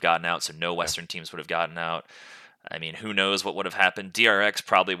 Rogue wouldn't have gotten out, so no Western teams would have gotten out. I mean, who knows what would have happened. DRX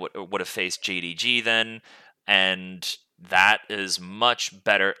probably would have faced JDG then, and that is much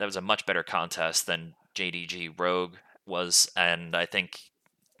better. That was a much better contest than JDG Rogue was, and I think,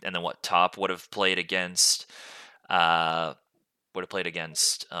 and then what Top would have played against, EDG.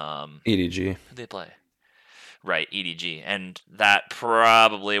 Who'd they play? Right, EDG. And that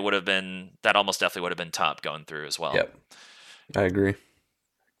probably would have been, that almost definitely would have been Top going through as well. Yep. I agree.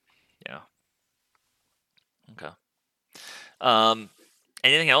 Yeah. Okay.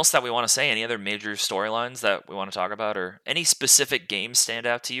 Anything else that we want to say? Any other major storylines that we want to talk about? Or any specific games stand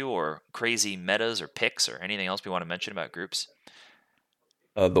out to you? Or crazy metas or picks? Or anything else we want to mention about groups?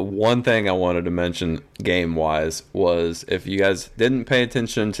 The one thing I wanted to mention game-wise was, if you guys didn't pay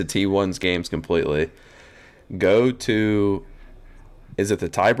attention to T1's games completely, go to, is it the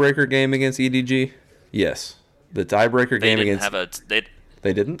tiebreaker game against EDG? Yes. The tiebreaker game against...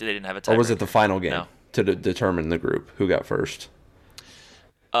 They didn't? They didn't have a tiebreaker. Or was it the final game to determine the group? Who got first?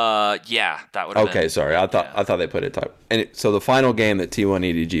 Yeah, that would have been... Okay, sorry. I thought they put it type. So the final game that T1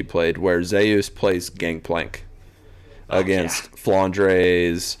 EDG played, where Zeus plays Gangplank against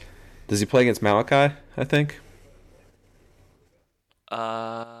Flandre's... Does he play against Malachi, I think?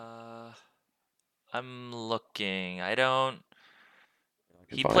 I'm looking.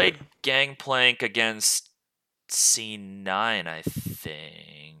 He played Gangplank against C9, I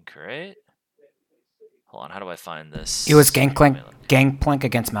think, right? Hold on, how do I find this? It was Gangplank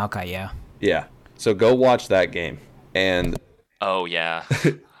against Maokai, yeah. Yeah. So go watch that game. And oh, yeah.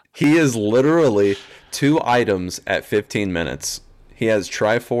 He is literally 2 items at 15 minutes. He has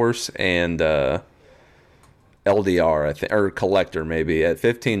Triforce and LDR, I think, or Collector maybe, at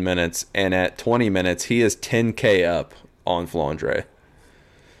 15 minutes, and at 20 minutes, he is 10k up on Flandre.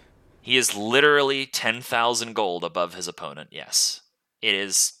 He is literally 10,000 gold above his opponent, yes. It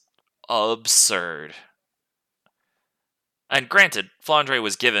is absurd. And granted, Flandre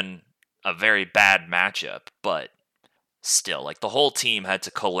was given a very bad matchup, but still. Like, the whole team had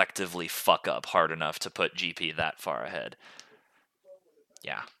to collectively fuck up hard enough to put GP that far ahead.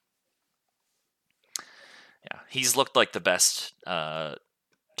 Yeah. Yeah, he's looked like the best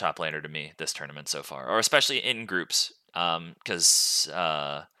top laner to me this tournament so far, or especially in groups, because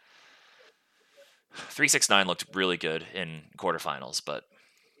 369 looked really good in quarterfinals. But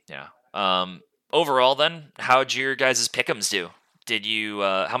yeah, overall, then, how'd your guys' pick'ems do? Did you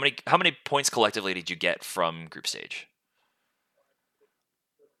how many points collectively did you get from group stage?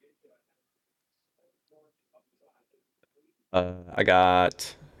 I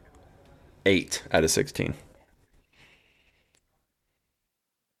got 8 out of 16.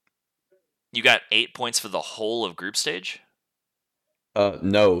 You got 8 points for the whole of group stage?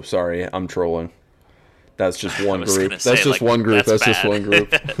 No, sorry, I'm trolling. That's just one group. Say, that's just one group. That's just one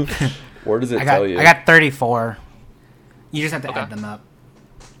group. Where does it tell you? I got 34. You just have to add them up.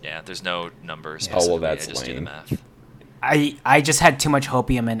 Yeah, there's no number specifically. Oh, well, that's I just do the math. I just had too much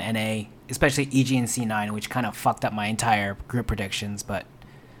hopium in NA, especially EG and C9, which kind of fucked up my entire group predictions. But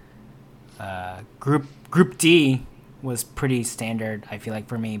Group D was pretty standard, I feel like,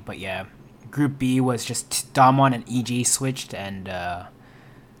 for me. But yeah, Group B was just Damwon and EG switched, and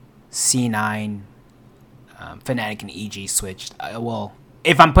C9, Fnatic and EG switched. Well,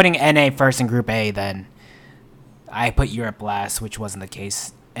 if I'm putting NA first in Group A, then I put Europe last, which wasn't the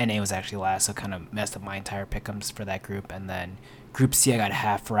case. NA was actually last, so kind of messed up my entire pick'ems for that group. And then Group C, I got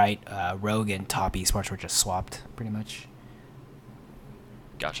half right. Rogue and Top Esports were just swapped, pretty much.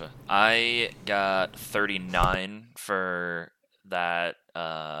 Gotcha. I got 39 for that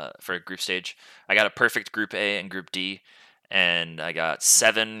for group stage. I got a perfect Group A and Group D, and I got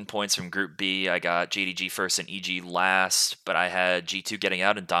 7 points from Group B. I got JDG first and EG last, but I had G2 getting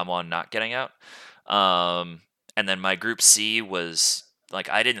out and Damwon not getting out. And then my Group C was, like,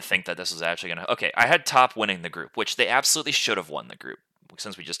 I didn't think that this was actually going to... Okay, I had Top winning the group, which they absolutely should have won the group,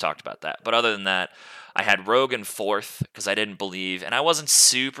 since we just talked about that. But other than that, I had Rogue in fourth because I didn't believe, and I wasn't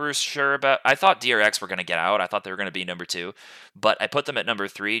super sure about... I thought DRX were going to get out. I thought they were going to be number 2, but I put them at number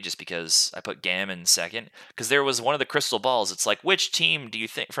 3 just because I put GAM in second, because there was one of the crystal balls. It's like, which team do you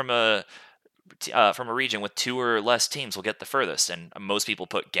think from a region with 2 or less teams will get the furthest? And most people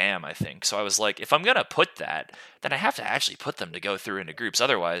put GAM, I think. So I was like, if I'm going to put that, then I have to actually put them to go through into groups.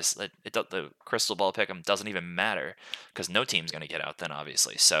 Otherwise, the crystal ball pick'em doesn't even matter, because no team's going to get out then,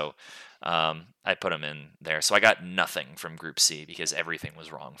 obviously. So I put them in there. So I got nothing from Group C because everything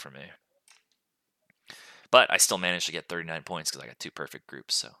was wrong for me. But I still managed to get 39 points because I got 2 perfect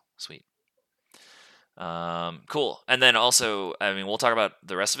groups. So sweet. Cool. And then also, I mean, we'll talk about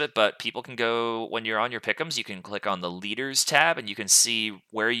the rest of it, but people can go, when you're on your pick'ems, you can click on the leaders tab and you can see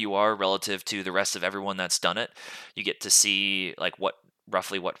where you are relative to the rest of everyone that's done it. You get to see like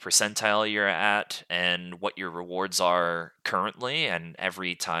roughly what percentile you're at and what your rewards are currently. And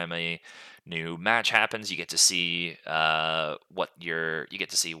every time a new match happens, you get to see what your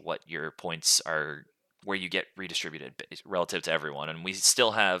points are, where you get redistributed relative to everyone. And we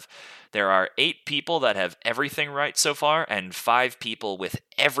still have, there are 8 people that have everything right so far and 5 people with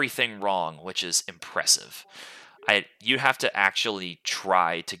everything wrong, which is impressive. You have to actually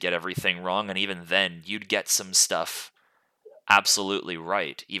try to get everything wrong, and even then you'd get some stuff absolutely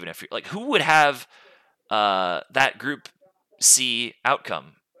right, even if you're like, who would have that Group C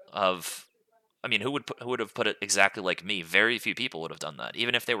outcome of, I mean, who would have put it exactly like me? Very few people would have done that.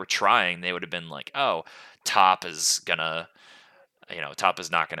 Even if they were trying, they would have been like, "Oh, Top is not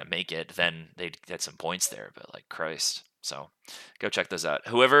gonna make it." Then they'd get some points there. But like, Christ, so go check those out.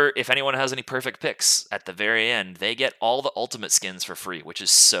 If anyone has any perfect picks at the very end, they get all the ultimate skins for free, which is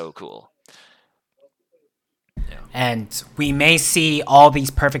so cool. Yeah. And we may see all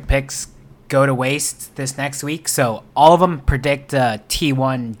these perfect picks go to waste this next week. So all of them predict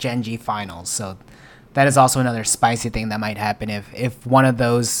T1 Gen G finals. So that is also another spicy thing that might happen. If one of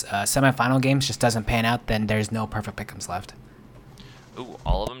those semifinal games just doesn't pan out, then there's no perfect pick'ems left. Ooh,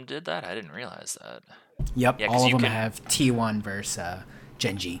 all of them did that? I didn't realize that. Yep, yeah, all of them have T1 versus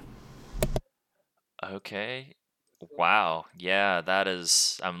Gen G. Okay. Wow. Yeah, that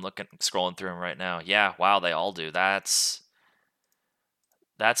is... I'm scrolling through them right now. Yeah, wow, they all do. That's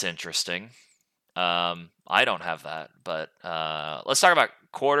interesting. I don't have that, but let's talk about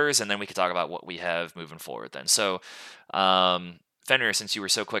quarters, and then we can talk about what we have moving forward then. So, Fenrir, since you were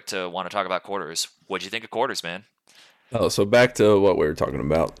so quick to want to talk about quarters, what'd you think of quarters, man? Oh, so back to what we were talking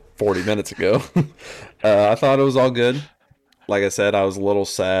about 40 minutes ago. I thought it was all good. Like I said, I was a little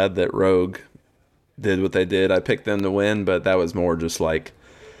sad that Rogue did what they did. I picked them to win, but that was more just like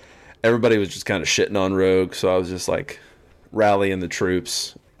everybody was just kind of shitting on Rogue, so I was just like rallying the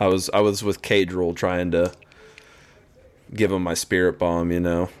troops. I was with Cadril trying to give them my spirit bomb,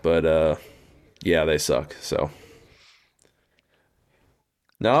 but yeah, they suck. So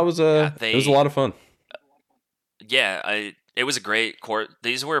no, it was a lot of fun. Yeah, it was a great court.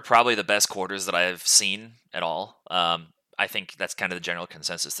 These were probably the best quarters that I've seen at all. I think that's kind of the general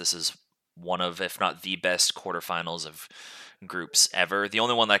consensus. This is one of, if not the best quarterfinals of groups ever. The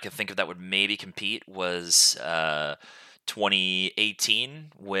only one that I could think of that would maybe compete was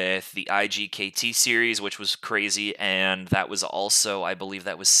 2018 with the IGKT series, which was crazy, and that was also, I believe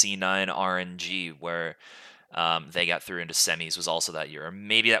that was C9 RNG, where they got through into semis, was also that year. Or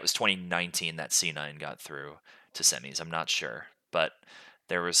maybe that was 2019 that C9 got through to semis. I'm not sure, but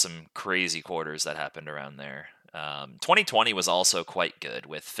there was some crazy quarters that happened around there. 2020 was also quite good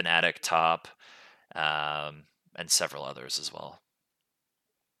with Fnatic top, and several others as well.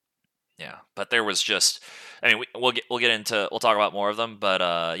 Yeah, but there was just, I mean, we'll talk about more of them,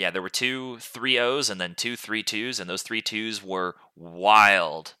 but yeah, there were 2 3-0s and then 2 3-2s, and those 3-2s were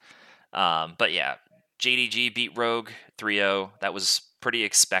wild. But yeah, JDG beat Rogue 3-0. That was pretty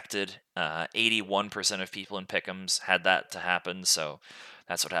expected. 81% of people in Pick'ems had that to happen, so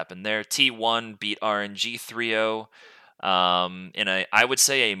that's what happened there. T1 beat RNG 3-0. In I would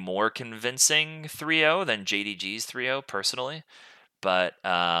say a more convincing 3-0 than JDG's 3-0 personally, but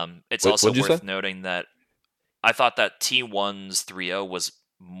it's also worth noting that I thought that T1's 3-0 was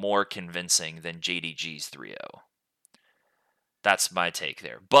more convincing than JDG's 3-0. That's my take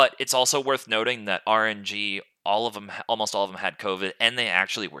there. But it's also worth noting that RNG, almost all of them had COVID, and they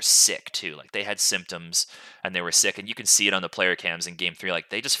actually were sick too. Like, they had symptoms and they were sick, and you can see it on the player cams in Game 3. Like,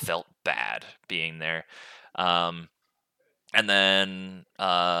 they just felt bad being there. And then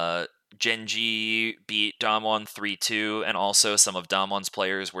Gen.G beat Damwon 3-2, and also some of Damwon's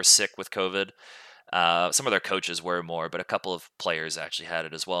players were sick with COVID. Some of their coaches were more, but a couple of players actually had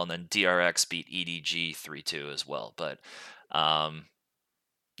it as well. And then DRX beat EDG 3-2 as well. But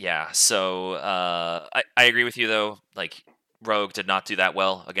yeah, so I agree with you though. Like, Rogue did not do that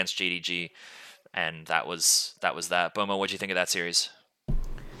well against JDG, and that was that. Bomo, what'd you think of that series?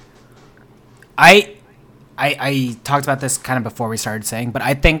 I talked about this kind of before we started saying, but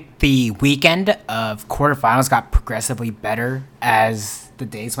I think the weekend of quarterfinals got progressively better as the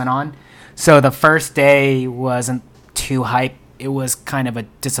days went on. So the first day wasn't too hype. It was kind of a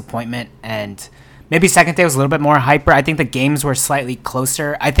disappointment, and maybe second day was a little bit more hyper. I think the games were slightly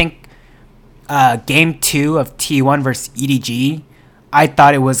closer. I think game 2 of T1 versus EDG, I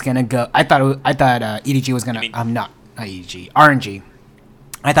thought it was gonna go. I thought EDG was gonna. Not EDG. RNG.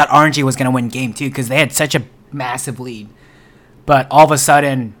 I thought RNG was gonna win game 2 because they had such a massive lead, but all of a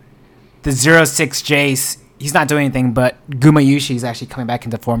sudden, the 0-6 Jace, he's not doing anything. But Gumayushi is actually coming back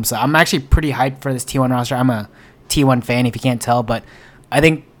into form. So I'm actually pretty hyped for this T1 roster. I'm a T1 fan, if you can't tell, but I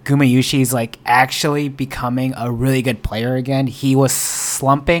think Gumayushi is like actually becoming a really good player again. He was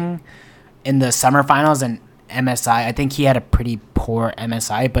slumping in the summer finals and MSI. I think he had a pretty poor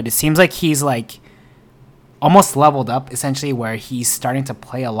MSI, but it seems like he's like almost leveled up essentially, where he's starting to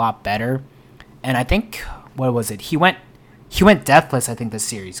play a lot better. And I think, what was it? He went deathless, I think, this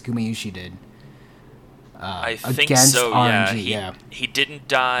series. Gumayushi did. I think so. RNG, yeah. He didn't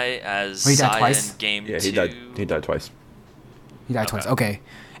die as Zion game 2. He died twice. He died twice. Okay.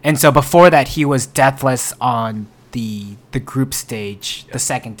 And so before that, he was deathless on the group stage, the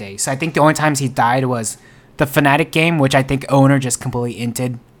second day. So I think the only times he died was the Fnatic game, which I think Owner just completely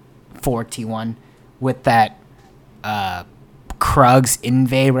inted for T1 with that Krugs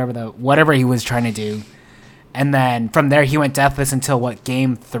invade, whatever he was trying to do. And then from there, he went deathless until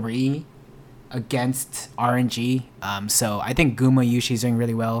game 3 against RNG. So I think Gumayushi is doing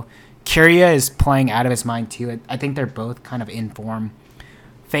really well. Curia is playing out of his mind too. I think they're both kind of in form.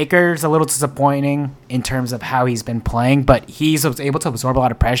 Faker's a little disappointing in terms of how he's been playing, but he's able to absorb a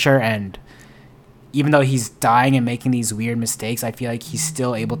lot of pressure, and even though he's dying and making these weird mistakes, I feel like he's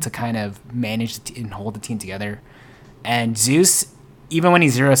still able to kind of manage and hold the team together. And Zeus, even when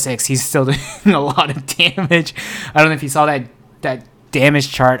he's 0-6, he's still doing a lot of damage. I don't know if you saw that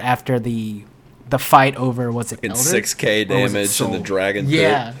damage chart after the fight over, was it Elder? 6k damage in the Dragon Pit.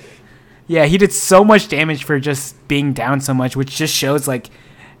 Yeah. Yeah, he did so much damage for just being down so much, which just shows like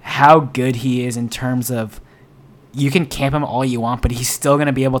how good he is in terms of, you can camp him all you want, but he's still going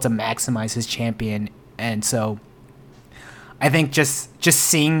to be able to maximize his champion. And so I think just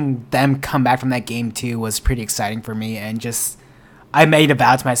seeing them come back from that game too was pretty exciting for me. And just, I made a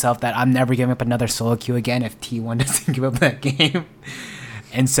vow to myself that I'm never giving up another solo queue again if T1 doesn't give up that game.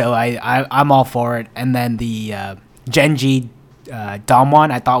 And so I'm all for it. And then the Gen.G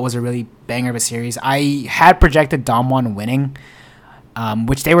Damwon I thought was a really banger of a series. I had projected Damwon winning,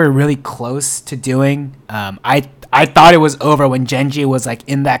 which they were really close to doing. I I thought it was over when Genji was like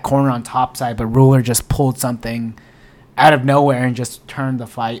in that corner on top side, but Ruler just pulled something out of nowhere and just turned the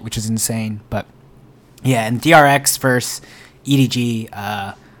fight, which is insane. But yeah, and DRX versus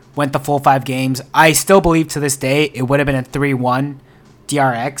EDG went the full 5 games. I still believe to this day it would have been a 3-1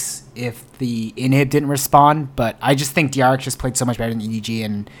 DRX if the inhib didn't respond, but I just think DRX just played so much better than EDG,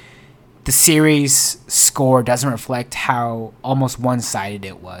 and the series score doesn't reflect how almost one-sided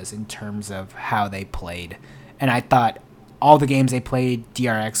it was in terms of how they played. And I thought all the games they played,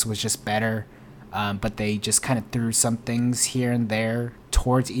 DRX was just better, but they just kind of threw some things here and there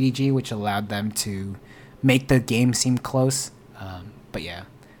towards EDG, which allowed them to make the game seem close. But yeah,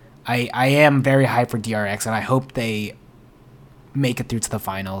 I am very hyped for DRX, and I hope they make it through to the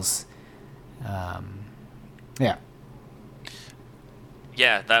finals. Yeah.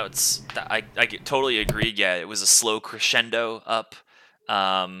 Yeah, I totally agree. Yeah, it was a slow crescendo up,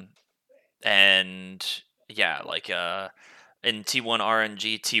 and yeah, like in T1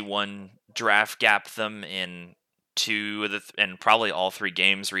 RNG, T1 draft gapped them in 2 of the and probably all 3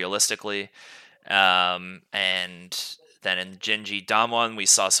 games realistically, and then in Genji Damwon we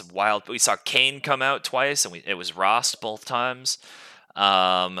saw we saw Kane come out twice, and it was Rost both times.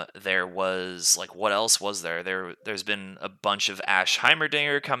 There was like, what else was there? There's been a bunch of Ash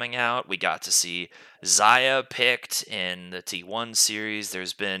Heimerdinger coming out. We got to see Xayah picked in the T1 series.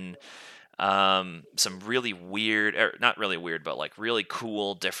 There's been some really weird, or not really weird, but like really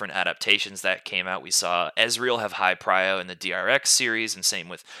cool different adaptations that came out. We saw Ezreal have high prio in the DRX series, and same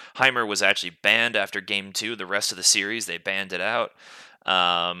with Heimer was actually banned after game 2. The rest of the series they banned it out.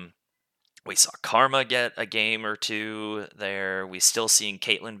 We saw Karma get a game or 2 there. We still seeing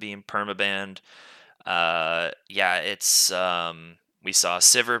Caitlyn being permabanned. Yeah, it's we saw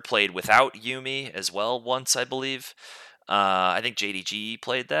Sivir played without Yuumi as well once, I believe. I think JDG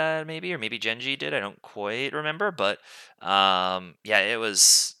played that maybe, or maybe Genji did. I don't quite remember, but yeah, it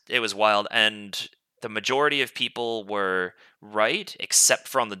was wild, and the majority of people were right, except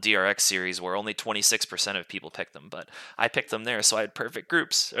for on the DRX series where only 26% of people picked them. But I picked them there, so I had perfect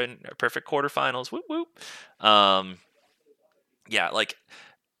groups and perfect quarterfinals. Whoop whoop. Yeah, like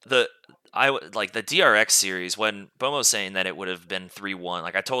the DRX series, when Bomo's saying that it would have been 3-1,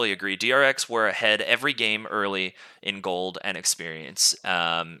 like I totally agree. DRX were ahead every game early in gold and experience,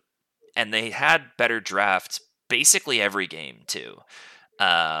 and they had better drafts basically every game too.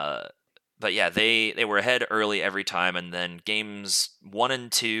 But yeah, they were ahead early every time, and then games 1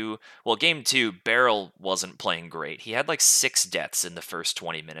 and 2. Well, game 2, Beryl wasn't playing great. He had like 6 deaths in the first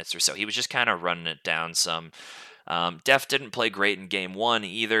 20 minutes or so. He was just kind of running it down some. Def didn't play great in game 1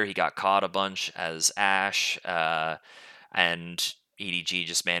 either. He got caught a bunch as Ashe, and EDG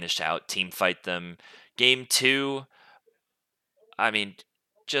just managed to out-team fight them. Game 2, I mean,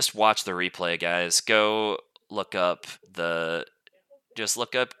 just watch the replay, guys. Go look up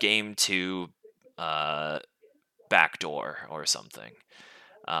game 2 backdoor or something.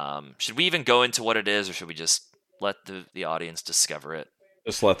 Should we even go into what it is, or should we just let the audience discover it?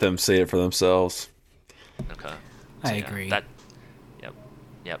 Just let them see it for themselves. Okay. I agree.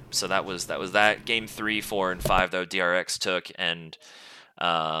 Yep. So that was that. Game 3, 4, and 5 though DRX took, and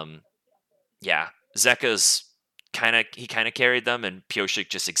yeah, Zeka's kind of carried them, and Pyosik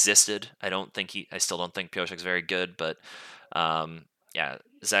just existed. I still don't think Pyosik's very good, but yeah,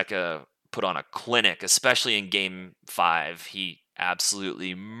 Zeka put on a clinic, especially in game 5. He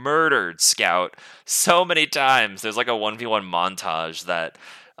absolutely murdered Scout so many times. There's like a 1v1 montage that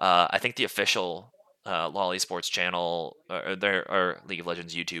I think the official LoL Esports channel or League of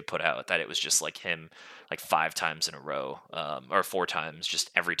Legends YouTube put out, that it was just like him like 5 times in a row, or 4 times,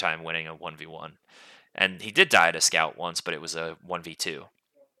 just every time winning a 1v1. And he did die to Scout once, but it was a 1v2.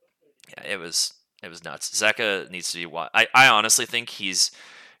 Yeah, it was nuts. Zeka needs to be I honestly think he's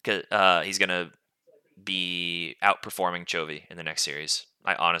gonna be outperforming Chovy in the next series.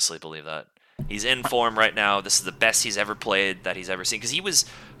 I honestly believe that. He's in form right now. This is the best he's ever played, that he's ever seen, because he was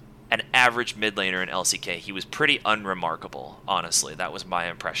an average mid laner in LCK. He was pretty unremarkable, honestly. That was my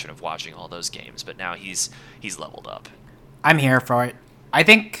impression of watching all those games. But now he's leveled up. I'm here for it. I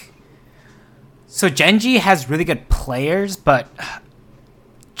think so. Genji has really good players, but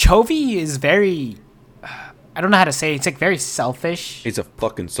Chovy is very, I don't know how to say it. It's like very selfish. He's a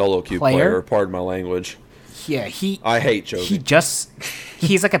fucking solo queue player. Pardon my language. Yeah, I hate Chovy.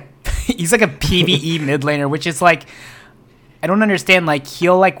 He's like a PvE mid laner, which is like, I don't understand. Like,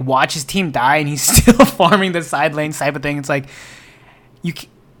 he'll like watch his team die and he's still farming the side lane type of thing. It's like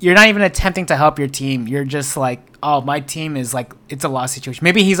you're not even attempting to help your team. You're just like, oh, my team is like, it's a lost situation.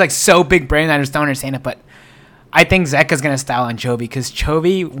 Maybe he's like so big brain, I just don't understand it. But I think Zeka's going to style on Chovy because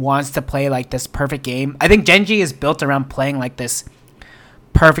Chovy wants to play like this perfect game. I think Gen G is built around playing like this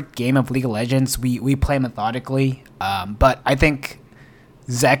perfect game of League of Legends. We play methodically, but I think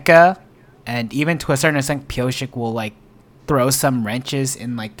Zeka and even to a certain extent Pyosik will like throw some wrenches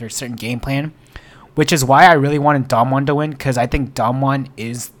in like their certain game plan, which is why I really wanted Damwon to win because I think Damwon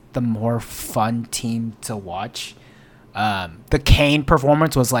is the more fun team to watch. The Kane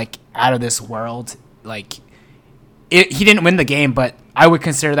performance was like out of this world. Like he didn't win the game, but I would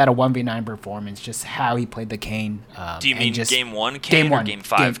consider that a 1v9 performance, just how he played the Kane. Do you mean just, game 1 Kane game or one, game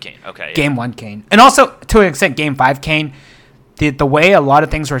 5 Kane? Okay. Yeah. Game 1 Kane. And also, to an extent, game 5 Kane, the way a lot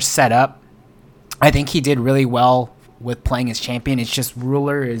of things were set up, I think he did really well with playing his champion. It's just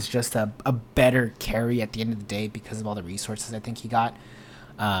Ruler is just a better carry at the end of the day because of all the resources I think he got.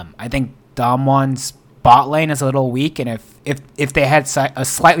 I think Damwon's bot lane is a little weak, and if they had a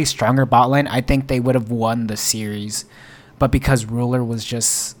slightly stronger bot lane, I think they would have won the series. But because Ruler was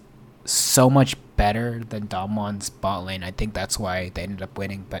just so much better than Damwon's bot lane, I think that's why they ended up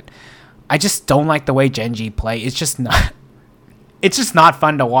winning. But I just don't like the way Gen G play. It's just not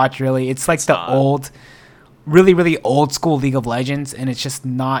fun to watch, really. It's like old, really, really old school League of Legends, and it's just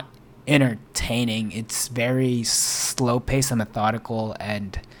not entertaining. It's very slow paced and methodical,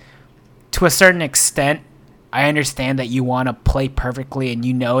 and to a certain extent, I understand that you want to play perfectly and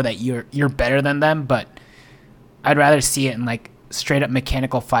you know that you're better than them, but I'd rather see it in like straight up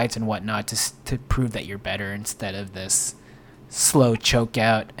mechanical fights and whatnot to prove that you're better instead of this slow choke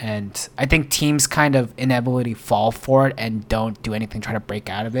out. And I think teams kind of inevitably fall for it and don't do anything try to break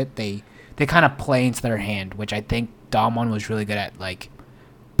out of it. They kind of play into their hand, which I think Damwon was really good at, like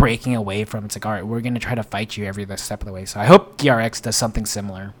breaking away from. It's like, all right, we're going to try to fight you every step of the way. So I hope DRX does something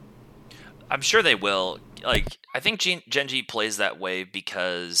similar. I'm sure they will. Like, I think Gen G plays that way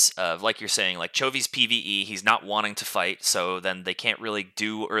because of, like you're saying, like Chovy's PvE, he's not wanting to fight, so then they can't really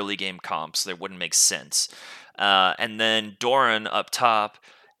do early game comps. That wouldn't make sense. And then Doran up top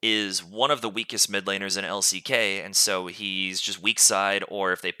is one of the weakest mid laners in LCK, and so he's just weak side,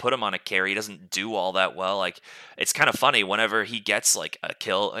 or if they put him on a carry, he doesn't do all that well. Like, it's kind of funny whenever he gets like a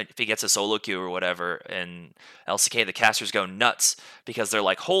kill, if he gets a solo queue or whatever in LCK, the casters go nuts because they're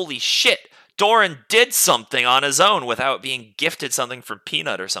like, holy shit, Doran did something on his own without being gifted something from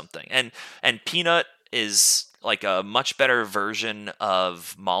Peanut or something. And Peanut is like a much better version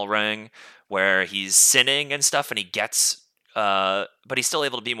of Malrang, where he's sinning and stuff and he gets but he's still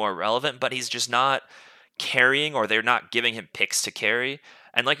able to be more relevant, but he's just not carrying, or they're not giving him picks to carry.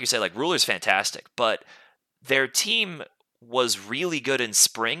 And like you said, like Ruler's fantastic, but their team was really good in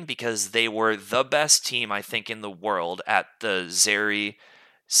spring because they were the best team, I think, in the world at the Zeri,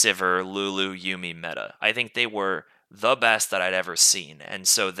 Sivir, Lulu, Yuumi meta. I think they were the best that I'd ever seen, and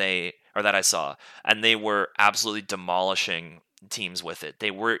so that I saw, and they were absolutely demolishing teams with it.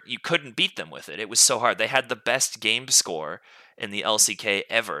 You couldn't beat them with it. It was so hard. They had the best game score in the LCK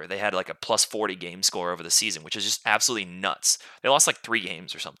ever. They had like a plus 40 game score over the season, which is just absolutely nuts. They lost like 3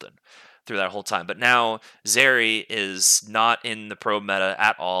 games or something through that whole time. But now Zeri is not in the pro meta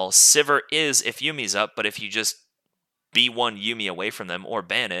at all. Sivir is if Yuumi's up, but if you just B1 Yuumi away from them or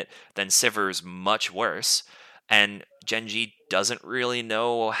ban it, then Sivir's much worse. And Gen G doesn't really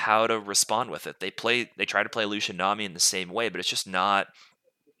know how to respond with it. They try to play Lucian Nami in the same way, but it's just not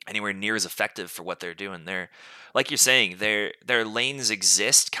anywhere near as effective for what they're doing. They're, like you're saying, their lanes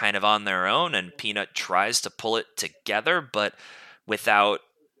exist kind of on their own, and Peanut tries to pull it together, but without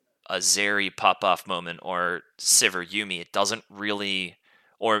a Zeri pop-off moment or Sivir Yuumi, it doesn't really,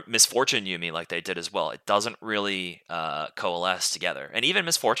 or Misfortune Yuumi like they did as well, it doesn't really coalesce together. And even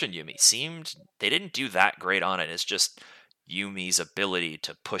Misfortune Yuumi they didn't do that great on it. It's just Yuumi's ability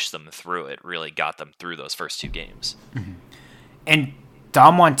to push them through it really got them through those first 2 games. Mm-hmm. And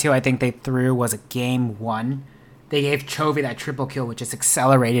Damwon too, I think they threw was a game 1. They gave Chovy that triple kill, which just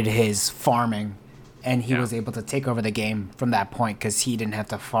accelerated his farming, and he was able to take over the game from that point because he didn't have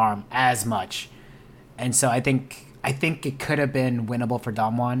to farm as much. And so I think it could have been winnable for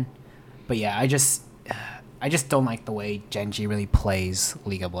Damwon, but yeah, I just don't like the way Gen G really plays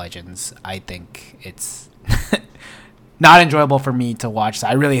League of Legends. I think it's not enjoyable for me to watch. So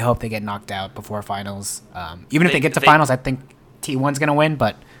I really hope they get knocked out before finals. Even if they get to finals, I think T1's gonna win,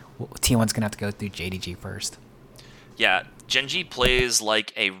 but T1's gonna have to go through JDG first. Yeah, Gen G plays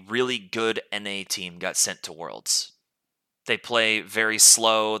like a really good NA team got sent to Worlds. They play very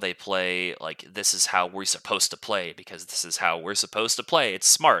slow. They play like this is how we're supposed to play because this is how we're supposed to play. It's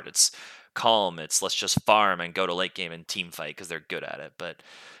smart. It's calm. It's let's just farm and go to late game and team fight because they're good at it. But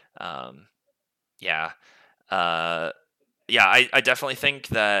yeah, I definitely think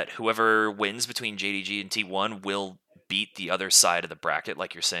that whoever wins between JDG and T1 will beat the other side of the bracket,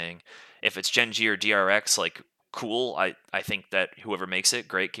 like you're saying. If it's Gen G or DRX, like, cool. I think that whoever makes it,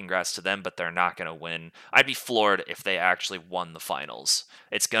 great, congrats to them, but they're not going to win. I'd be floored if they actually won the finals.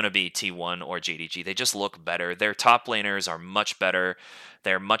 It's going to be T1 or JDG. They just look better. Their top laners are much better.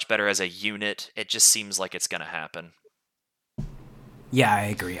 They're much better as a unit. It just seems like it's going to happen. Yeah, I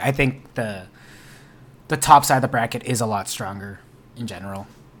agree. I think the top side of the bracket is a lot stronger in general.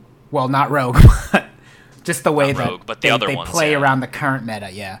 Well, not Rogue, but just the way Rogue, that but the other they ones, play yeah. around the current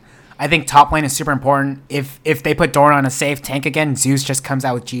meta, yeah. I think top lane is super important. If they put Doran on a safe tank again, Zeus just comes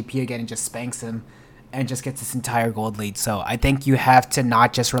out with GP again and just spanks him and just gets this entire gold lead. So I think you have to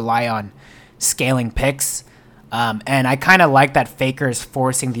not just rely on scaling picks. And I kind of like that Faker is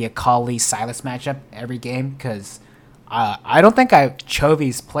forcing the Akali-Sylas matchup every game because I don't think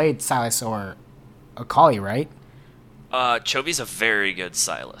Chovy's played Sylas or Akali, right? Chovy's a very good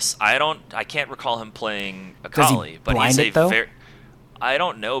Sylas. I can't recall him playing Akali, but he's blind it, though? I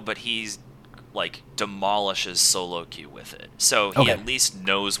don't know, but he's like demolishes solo queue with it. So he at least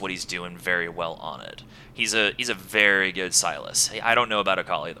knows what he's doing very well on it. He's a very good Sylas. I don't know about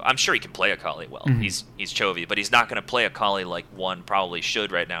Akali though. I'm sure he can play Akali well. Mm-hmm. He's Chovy, but he's not going to play Akali like one probably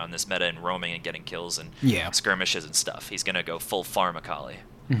should right now in this meta and roaming and getting kills and skirmishes and stuff. He's going to go full farm Akali.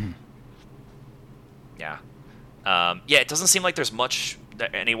 Mm-hmm. Yeah. It doesn't seem like there's much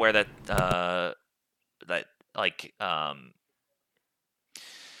anywhere that like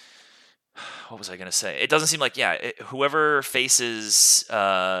what was I gonna say? It doesn't seem like whoever faces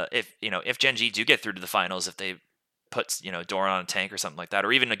if Gen G do get through to the finals, if they put Doran on a tank or something like that,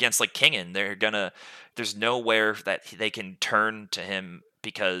 or even against like Kingen, there's nowhere that they can turn to him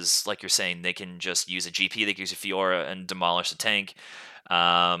because, like you're saying, they can just use a GP, they can use a Fiora and demolish the tank.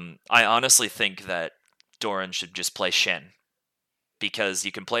 I honestly think that Doran should just play Shen. Because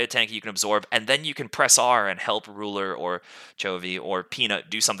you can play a tank, you can absorb, and then you can press R and help Ruler or Chovy or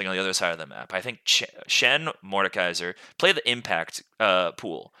Peanut do something on the other side of the map. I think Shen, Mordekaiser, play the impact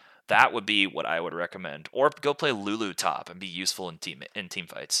pool. That would be what I would recommend. Or go play Lulu top and be useful in team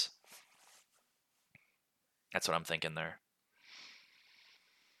fights. That's what I'm thinking there.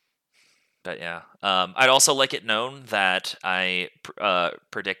 But yeah, I'd also like it known that I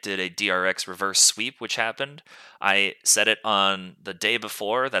predicted a DRX reverse sweep, which happened. I said it on the day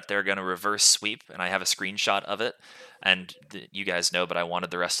before that they're going to reverse sweep, and I have a screenshot of it. And you guys know, but I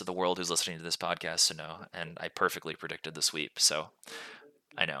wanted the rest of the world who's listening to this podcast to know, and I perfectly predicted the sweep. So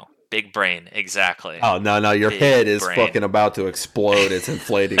I know, big brain, exactly. Oh no, your head is fucking about to explode. It's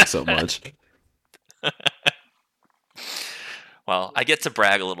inflating so much. Well, I get to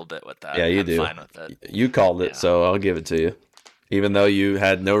brag a little bit with that. Yeah, you I'm do. Fine with it. You called it, so I'll give it to you. Even though you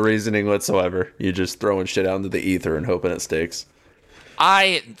had no reasoning whatsoever, you're just throwing shit out into the ether and hoping it sticks.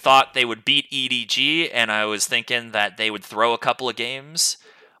 I thought they would beat EDG, and I was thinking that they would throw a couple of games.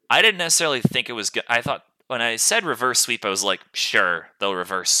 I didn't necessarily think it was good. I thought when I said reverse sweep, I was like, sure, they'll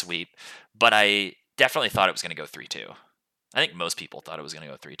reverse sweep. But I definitely thought it was going to go 3-2. I think most people thought it was going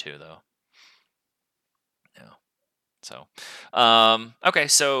to go 3-2, though. So, okay,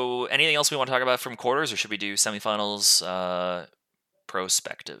 so anything else we want to talk about from quarters, or should we do semifinals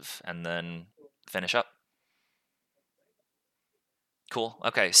prospective and then finish up? Cool.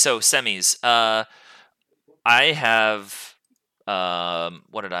 Okay, so semis. I have,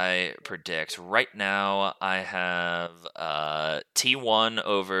 what did I predict? Right now, I have T1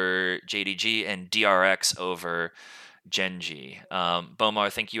 over JDG and DRX over Gen G. Boma,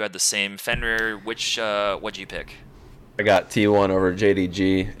 I think you had the same. Fenrir, what'd you pick? I got T1 over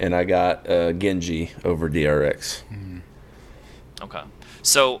JDG, and I got Genji over DRX. Okay.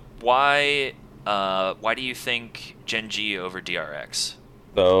 So why do you think Gen G over DRX?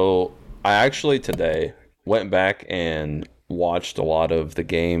 So I actually today went back and watched a lot of the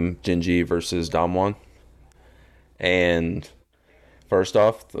game Gen G versus Damwon. And first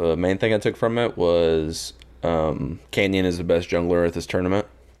off, the main thing I took from it was Canyon is the best jungler at this tournament.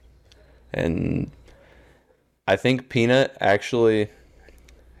 And I think Peanut actually,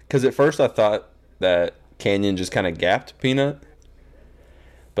 because at first I thought that Canyon just kind of gapped Peanut,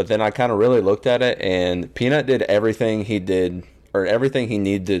 but then I kind of really looked at it, and Peanut did everything he did, or everything he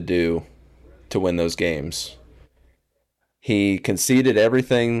needed to do to win those games. He conceded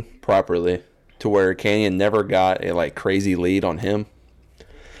everything properly to where Canyon never got a crazy lead on him.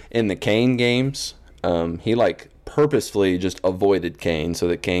 In the Kayn games, he purposefully just avoided Kayn so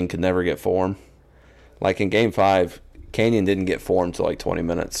that Kayn could never get form. Like in Game 5, Canyon didn't get formed till 20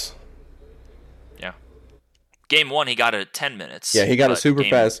 minutes. Yeah. Game 1, he got it at 10 minutes. Yeah, he got a super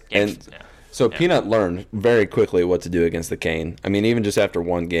fast. So Peanut learned very quickly what to do against the Kayn. I mean, even just after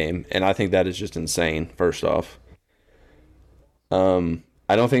one game, and I think that is just insane. First off,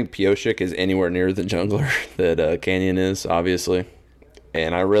 I don't think Pyosik is anywhere near the jungler that Canyon is, obviously,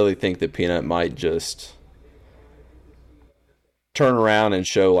 and I really think that Peanut might just turn around and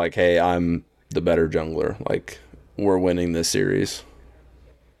show like, hey, I'm the better jungler. Like, we're winning this series.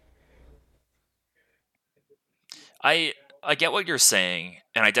 I get what you're saying,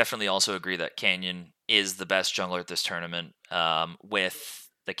 and I definitely also agree that Canyon is the best jungler at this tournament, with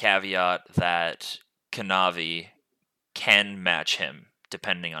the caveat that Kanavi can match him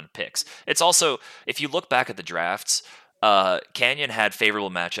depending on picks. It's also, if you look back at the drafts, Canyon had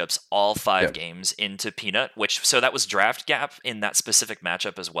favorable matchups all 5 games into Peanut, so that was draft gap in that specific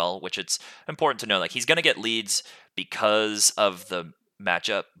matchup as well, which it's important to know. Like, he's going to get leads because of the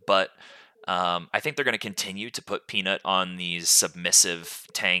matchup, but I think they're going to continue to put Peanut on these submissive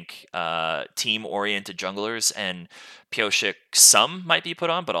tank, team-oriented junglers, and Pyosik some might be put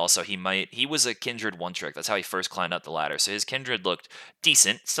on, but also he was a Kindred one-trick. That's how he first climbed up the ladder. So his Kindred looked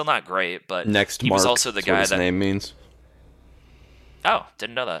decent, still not great, but Next he Mark, was also the guy his name means. Oh,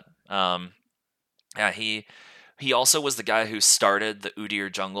 didn't know that. Yeah, he also was the guy who started the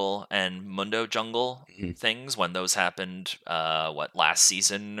Udyr jungle and Mundo jungle things when those happened, last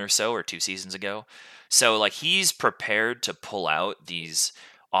season or so, or 2 seasons ago. So, like, he's prepared to pull out these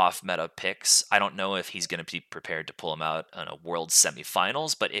off-meta picks. I don't know if he's going to be prepared to pull them out in a World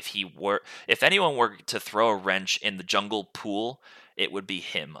semifinals, but if anyone were to throw a wrench in the jungle pool, it would be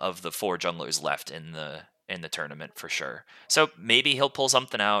him, of the 4 junglers left in the tournament for sure. So maybe he'll pull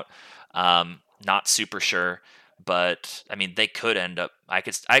something out. Not super sure. But I mean, they could end up. I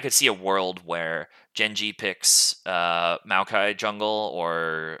could see a world where Genji picks Maokai jungle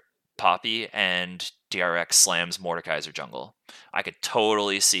or Poppy, and DRX slams Mordekaiser jungle. I could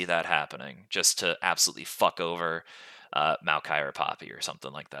totally see that happening, just to absolutely fuck over Maokai or Poppy or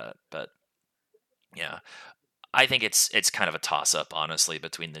something like that. But yeah, I think it's kind of a toss up, honestly,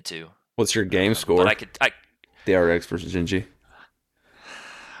 between the two. What's your game score? But DRX versus Genji.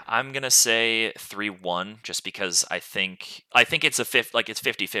 I'm going to say 3-1, just because I think it's it's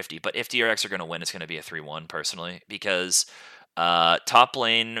 50-50, but if DRX are going to win, it's going to be a 3-1 personally, because top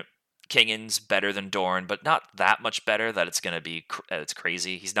lane Kingan's better than Dorn, but not that much better that it's going to be it's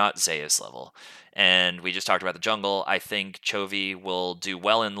crazy. He's not Zeus level. And we just talked about the jungle. I think Chovy will do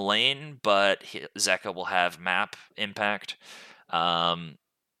well in lane, but Zeka will have map impact.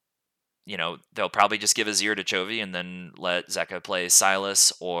 They'll probably just give Azir to Chovy and then let Zeka play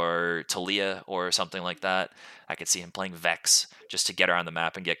Sylas or Talia or something like that. I could see him playing Vex just to get around the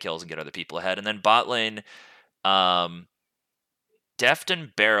map and get kills and get other people ahead. And then bot lane, Deft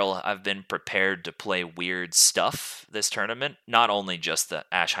and Beryl have been prepared to play weird stuff this tournament. Not only just the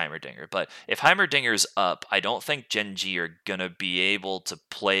Ashe Heimerdinger, but if Heimerdinger's up, I don't think Genji are going to be able to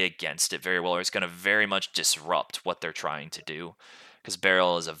play against it very well, or it's going to very much disrupt what they're trying to do. Because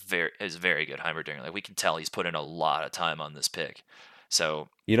Beryl is a very good Heimerdinger. Like, we can tell he's put in a lot of time on this pick. So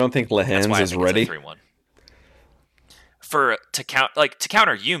you don't think Lehens is ready? 3-1. To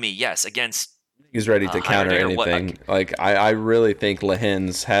counter Yuumi, yes, against he's ready to counter anything. I really think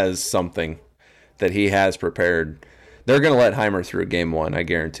Lehens has something that he has prepared. They're going to let Heimer through game 1, I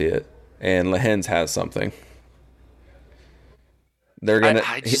guarantee it. And Lehens has something. They're going to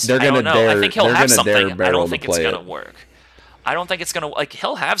dare. I think he'll have something. I don't think it's going to work. I don't think it's going to...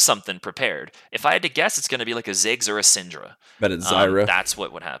 he'll have something prepared. If I had to guess, it's going to be like a Ziggs or a Syndra. But it's Zyra. That's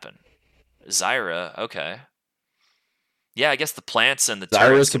what would happen. Zyra, okay. Yeah, I guess the plants and the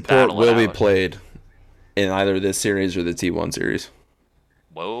turrets Zyra support will be played in either this series or the T1 series.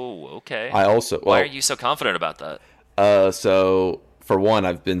 Whoa, okay. Why are you so confident about that? So, for one,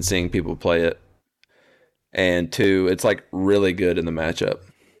 I've been seeing people play it. And 2, it's really good in the matchup.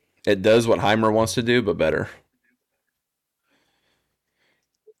 It does what Heimer wants to do, but better.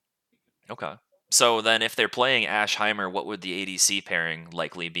 Okay. So then if they're playing Ashe Heimer, what would the ADC pairing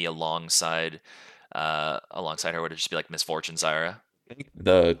likely be alongside her? Would it just be like Misfortune Zyra?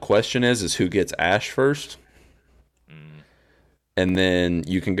 The question is who gets Ashe first? And then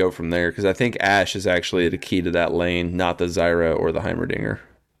you can go from there, because I think Ashe is actually the key to that lane, not the Zyra or the Heimerdinger.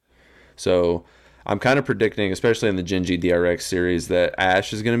 So I'm kind of predicting, especially in the Genji DRX series, that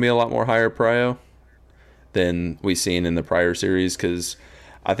Ashe is going to be a lot more higher prio than we've seen in the prior series, because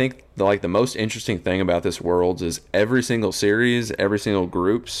I think the most interesting thing about this Worlds is every single series, every single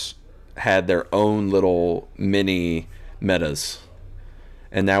groups had their own little mini metas,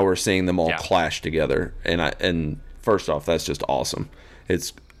 and now we're seeing them all clash together. And first off, that's just awesome.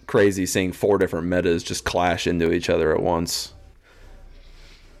 It's crazy seeing 4 different metas just clash into each other at once.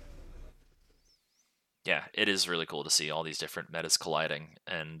 Yeah, it is really cool to see all these different metas colliding.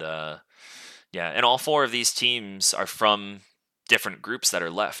 And and all 4 of these teams are from different groups that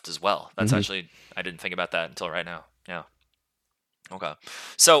are left as well. That's actually, I didn't think about that until right now. Yeah. Okay.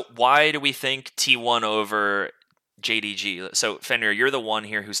 So why do we think T1 over JDG? So Fenrir, you're the one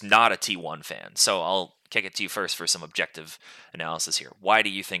here who's not a T1 fan. So I'll kick it to you first for some objective analysis here. Why do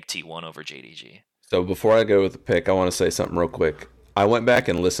you think T1 over JDG? So before I go with the pick, I want to say something real quick. I went back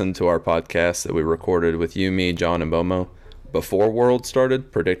and listened to our podcast that we recorded with you, me, John, and Bomo before World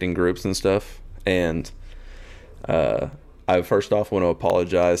started, predicting groups and stuff. And I first off want to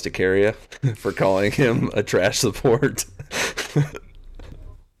apologize to Carrier for calling him a trash support.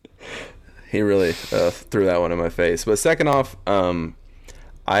 He really threw that one in my face. But second off,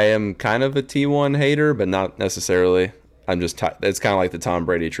 I am kind of a T1 hater, but not necessarily. I'm just it's kind of like the Tom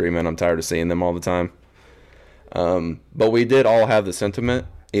Brady treatment. I'm tired of seeing them all the time. But we did all have the sentiment,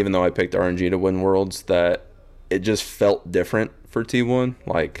 even though I picked RNG to win Worlds, that it just felt different for T1.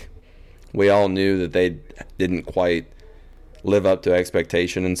 Like, we all knew that they didn't quite live up to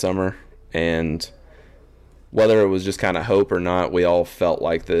expectation in summer, and whether it was just kind of hope or not, we all felt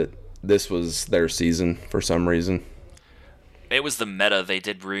like that this was their season for some reason. It was the meta. They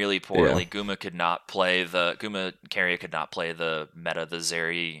did really poorly. Yeah. Guma Carrier could not play the meta, the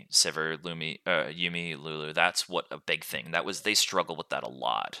Zeri, Sivir, Yuumi, Lulu. That's what a big thing. They struggled with that a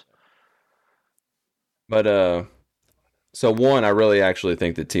lot. But so one, I really actually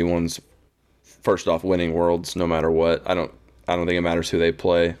think that T1's first off winning Worlds no matter what. I don't think it matters who they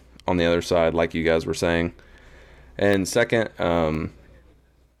play on the other side, like you guys were saying. And second, I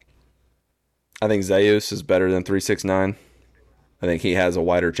think Zeus is better than 369. I think he has a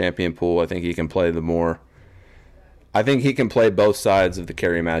wider champion pool. I think he can play I think he can play both sides of the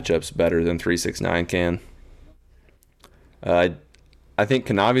carry matchups better than 369 can. I think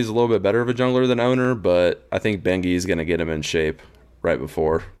Kanavi's a little bit better of a jungler than Owner, but I think Bengi is going to get him in shape right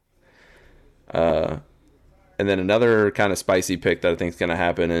before. And then another kind of spicy pick that I think is going to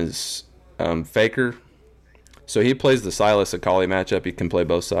happen is Faker. So he plays the Sylas Akali matchup. He can play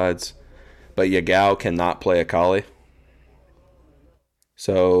both sides. But Yagao cannot play Akali.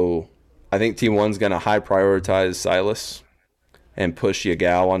 So I think T1's going to high prioritize Sylas and push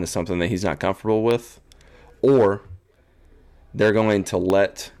Yagao onto something that he's not comfortable with. Or they're going to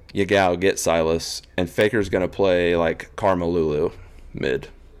let Yagao get Sylas, and Faker's going to play like Karma Lulu mid.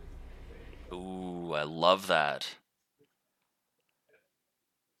 Ooh, I love that.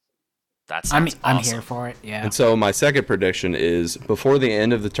 That sounds I'm awesome. here for it, yeah. And so my second prediction is before the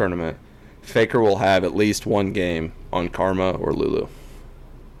end of the tournament, Faker will have at least one game on Karma or Lulu.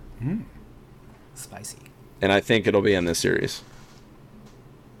 Spicy. And I think it'll be in this series.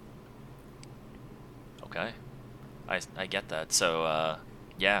 Okay. I get that. So,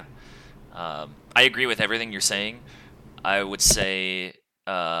 yeah. I agree with everything you're saying. I would say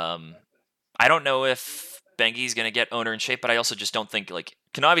I don't know if Bengi's going to get Owner in shape, but I also just don't think, like,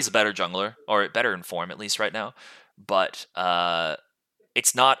 Kanavi's a better jungler, or better in form, at least right now. But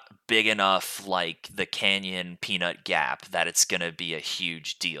it's not big enough like the Canyon Peanut gap that it's going to be a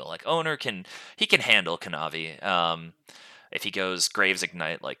huge deal. Like, Owner can handle Kanavi. If he goes Graves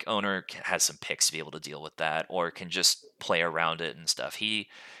Ignite, like, Owner has some picks to be able to deal with that, or can just play around it and stuff. He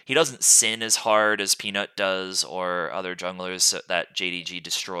doesn't sin as hard as Peanut does or other junglers that JDG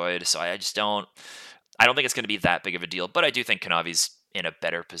destroyed. So I don't think it's going to be that big of a deal. But I do think Kanavi's in a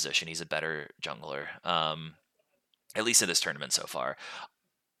better position. He's a better jungler, at least in this tournament so far.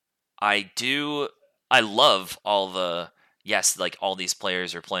 I love all these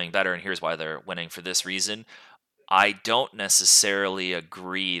players are playing better, and here's why they're winning for this reason. I don't necessarily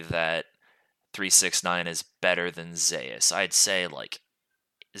agree that 369 is better than Zeus. I'd say, like,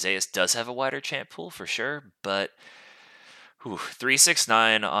 Zeus does have a wider champ pool for sure, but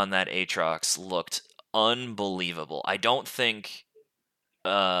 369 on that Aatrox looked unbelievable. I don't think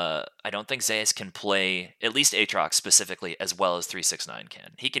Zeus can play, at least Aatrox specifically, as well as 369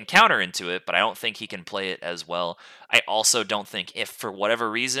 can. He can counter into it, but I don't think he can play it as well. I also don't think, if for whatever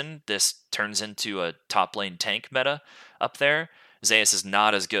reason this turns into a top lane tank meta up there, Zeus is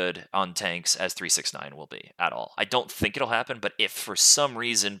not as good on tanks as 369 will be at all. I don't think it'll happen, but if for some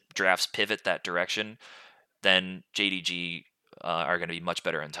reason drafts pivot that direction, then JDG are going to be much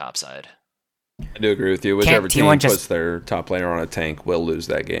better on top side. I do agree with you. Whichever team puts their top laner on a tank will lose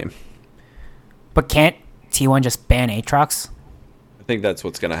that game. But can't T1 just ban Aatrox? I think that's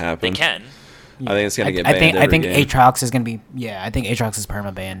what's going to happen. They can. I think it's going to get banned I think game. Aatrox is going to be... Yeah, I think Aatrox is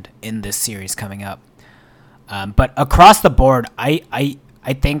perma-banned in this series coming up. But across the board, I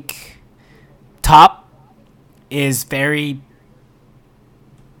think top is very...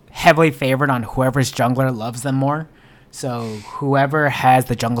 heavily favored on whoever's jungler loves them more. So whoever has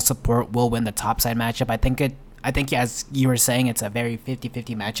the jungle support will win the topside matchup. I think as you were saying, it's a very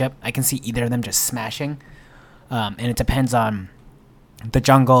 50-50 matchup. I can see either of them just smashing. And it depends on the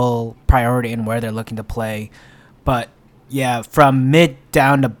jungle priority and where they're looking to play. But yeah, from mid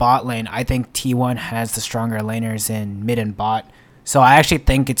down to bot lane, I think T1 has the stronger laners in mid and bot. So I actually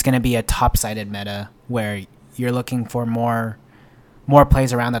think it's going to be a top-sided meta where you're looking for more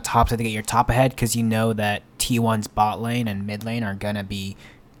plays around the top so to get your top ahead, because you know that T1's bot lane and mid lane are going to be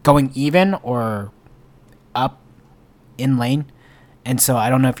going even or up in lane. And so I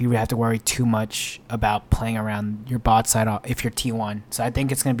don't know if you have to worry too much about playing around your bot side if you're T1. So I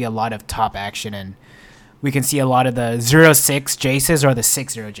think it's going to be a lot of top action, and we can see a lot of the 0-6 Jaces or the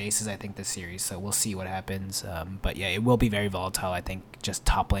 6-0 Jaces, I think, this series. So we'll see what happens. But yeah, it will be very volatile. I think just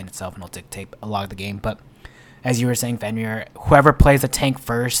top lane itself will dictate a lot of the game. But as you were saying, Fenrir, whoever plays the tank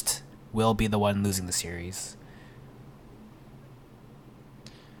first will be the one losing the series.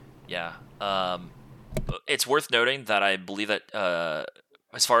 Yeah. It's worth noting that I believe that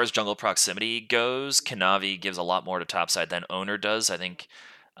as far as jungle proximity goes, Kanavi gives a lot more to topside than Owner does. I think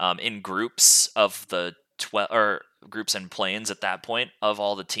in groups of the groups and planes at that point of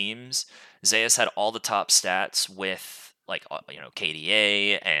all the teams, Zeus had all the top stats with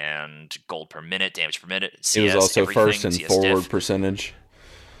KDA and gold per minute, damage per minute, CS, he was also everything, first in CS forward diff. percentage.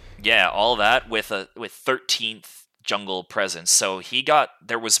 Yeah, all that with 13th jungle presence. So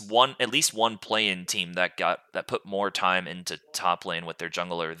there was at least one play-in team that put more time into top lane with their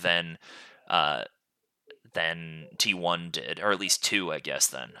jungler than T1 did, or at least two, I guess,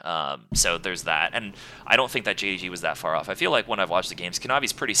 then. So there's that. And I don't think that JDG was that far off. I feel like when I've watched the games,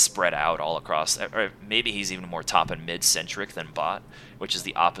 Kanavi's pretty spread out all across, or maybe he's even more top and mid-centric than bot, which is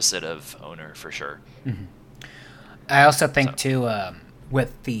the opposite of Owner for sure. Mm-hmm. I also think, too,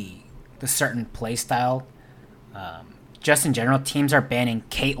 with the certain play style, just in general, teams are banning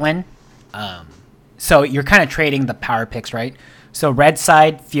Caitlyn. So you're kind of trading the power picks, right? So red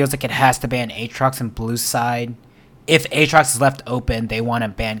side feels like it has to ban Aatrox, and blue side, if Aatrox is left open, they want to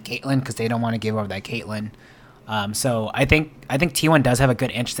ban Caitlyn because they don't want to give over that Caitlyn. So I think T1 does have a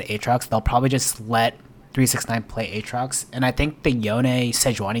good answer to Aatrox. They'll probably just let 369 play Aatrox, and I think the Yone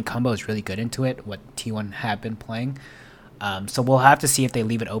Sejuani combo is really good into it, what T1 have been playing. So we'll have to see if they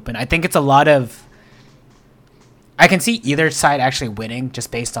leave it open. I think it's a lot of... I can see either side actually winning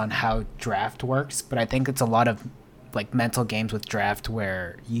just based on how draft works, but I think it's a lot of mental games with draft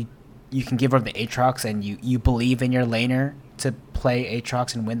where you can give over the Aatrox and you believe in your laner to play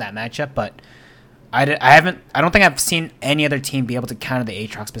Aatrox and win that matchup, but I don't think I've seen any other team be able to counter the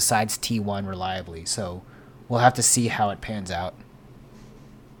Aatrox besides T1 reliably, so we'll have to see how it pans out.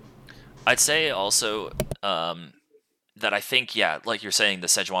 I'd say also that I think, like you're saying, the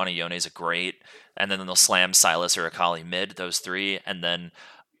Sejuani Yones are great, and then they'll slam Sylas or Akali mid, those three, and then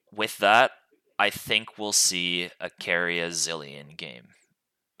with that, I think we'll see a carry a Zilean game,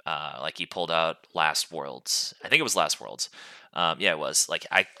 like he pulled out last Worlds. I think it was last Worlds. Yeah, it was.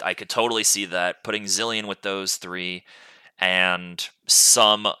 I could totally see that, putting Zilean with those three, and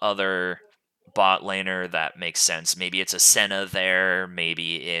some other bot laner that makes sense. Maybe it's a Senna there.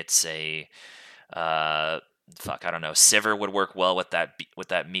 Maybe it's a I don't know. Sivir would work well with that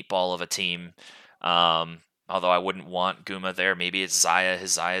meatball of a team. Although I wouldn't want Guma there. Maybe it's Xayah.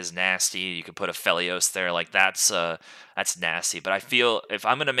 His Xayah's nasty. You could put a Felios there. That's nasty. But I feel if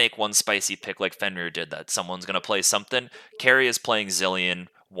I'm going to make one spicy pick like Fenrir did, that someone's going to play something, Carrie is playing Zilean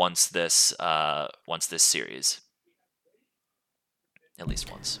once this series. At least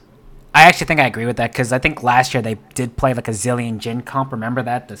once. I actually think I agree with that, because I think last year they did play like a Zilean Jhin comp. Remember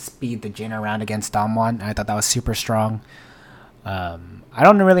that? To speed the Jhin around against Damwon. I thought that was super strong. I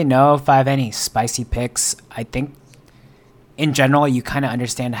don't really know if I have any spicy picks. I think, in general, you kind of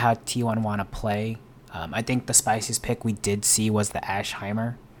understand how T1 want to play. I think the spiciest pick we did see was the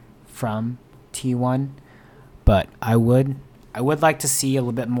Ashheimer from T1. But I would like to see a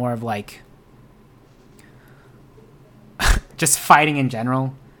little bit more of just fighting in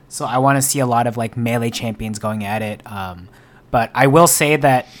general. So I want to see a lot of melee champions going at it. But I will say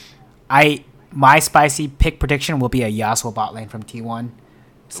that my spicy pick prediction will be a Yasuo bot lane from T1.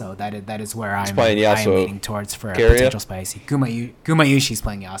 So that is where I'm leaning towards for a potential spicy. Guma Yushi's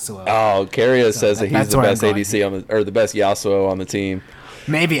playing Yasuo. Oh, Keria says that he's the best ADC or the best Yasuo on the team.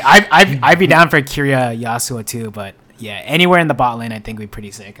 Maybe. I'd be down for Keria Yasuo too, but yeah, anywhere in the bot lane I think would be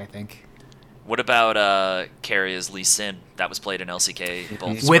pretty sick, I think. What about Keria's Lee Sin? That was played in LCK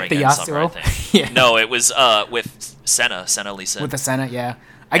both with spring the and Yasuo? Summer, I think. Yeah. No, it was with Senna Lee Sin. With the Senna, yeah.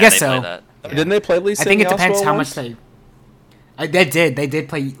 I guess so. That. Yeah. Didn't they play Lee Sin? I think it depends how much they. They did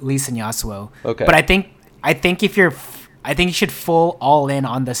play Lee Sin Yasuo. Okay. But I think I think you should full all in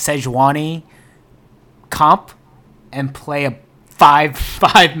on the Sejuani comp and play a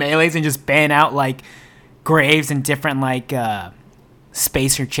 5 melees and just ban out like Graves and different like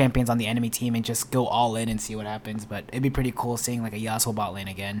spacer champions on the enemy team and just go all in and see what happens. But it'd be pretty cool seeing like a Yasuo bot lane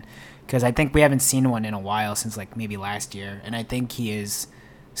again, because I think we haven't seen one in a while, since like maybe last year, and I think he is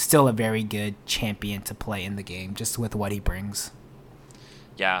still a very good champion to play in the game just with what he brings.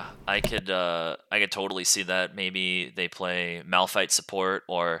 Yeah, I could totally see that. Maybe they play Malphite support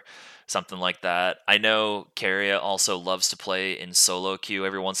or something like that. I know Keria also loves to play in solo queue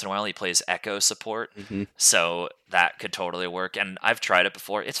every once in a while. He plays Echo support, so that could totally work. And I've tried it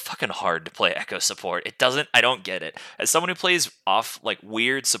before. It's fucking hard to play Echo support. I don't get it. As someone who plays off like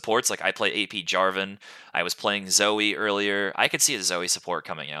weird supports, like I play AP Jarvan, I was playing Zoe earlier. I could see a Zoe support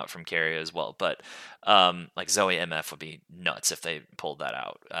coming out from Keria as well, but like Zoe MF would be nuts if they pulled that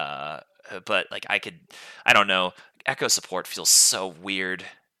out. But like I don't know. Echo support feels so weird.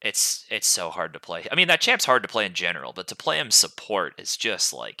 It's so hard to play. I mean, that champ's hard to play in general, but to play him support is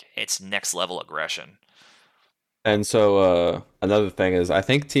just like, it's next level aggression. And so another thing is, I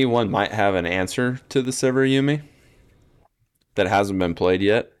think T1 might have an answer to the Sivir Yuumi that hasn't been played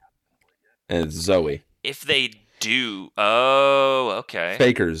yet, and it's Zoe. If they do, okay.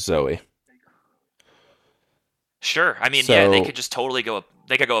 Faker's Zoe. Sure. I mean, yeah, they could just totally go.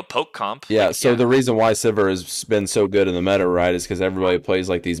 They could go a poke comp. Yeah. Like, so the reason why Sivir has been so good in the meta, right, is because everybody plays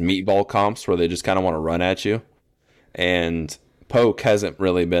like these meatball comps where they just kind of want to run at you, and poke hasn't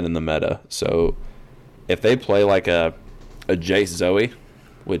really been in the meta. So if they play like a Jace Zoe,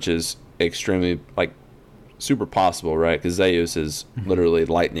 which is extremely like super possible, right? Because Zeus is literally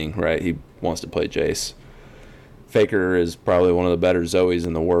lightning, right? He wants to play Jace. Faker is probably one of the better Zoes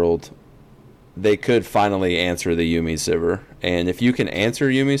in the world. They could finally answer the Yuumi Sivir. And if you can answer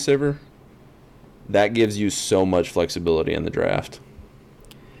Yuumi Sivir, that gives you so much flexibility in the draft.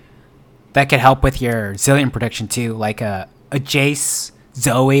 That could help with your Zillion prediction too, like a Jace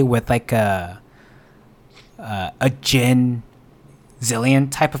Zoe with like a Jhin Zillion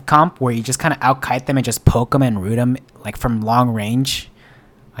type of comp where you just kind of outkite them and just poke them and root them like from long range.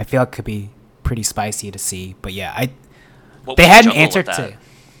 I feel it could be pretty spicy to see. But yeah, they had an answer to.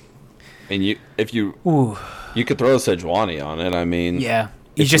 And you could throw a Sejuani on it. I mean, yeah,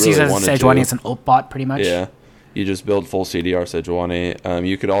 you just use Sejuani as an ult bot, pretty much. Yeah, you just build full CDR Sejuani.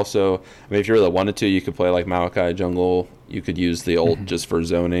 You could also, I mean, if you really wanted to, you could play like Maokai jungle. You could use the ult just for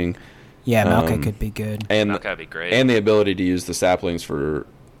zoning. Yeah, Maokai could be good. And Maokai would be great. And the ability to use the saplings for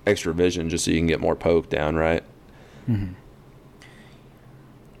extra vision, just so you can get more poke down, right? Mm-hmm.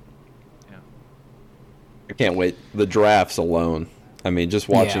 Yeah. I can't wait. The drafts alone. I mean, just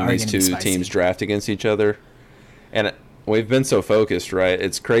watching these two teams draft against each other. And we've been so focused, right?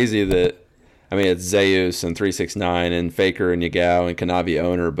 It's crazy that, I mean, it's Zeus and 369 and Faker and Yagao and Kanavi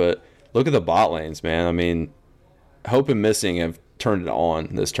owner, but look at the bot lanes, man. I mean, Hope and Missing have turned it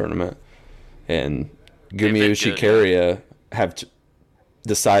on this tournament. And Gumayusi Keria have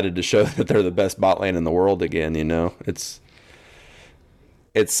decided to show that they're the best bot lane in the world again, you know?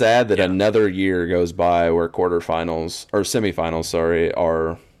 It's sad that another year goes by where quarterfinals or semifinals,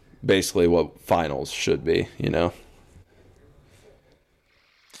 are basically what finals should be, you know?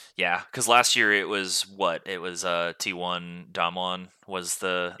 Yeah, because last year it was T1 Damwon was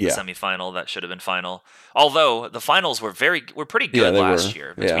the semifinal that should have been final. Although the finals were pretty good last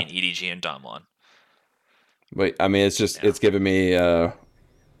year between EDG and Damwon. But I mean, it's just it's giving me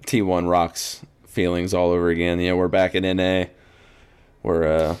T1 Rocks feelings all over again. You know, we're back in NA.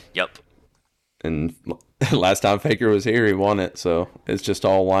 We're Yep. And last time Faker was here, he won it, so it's just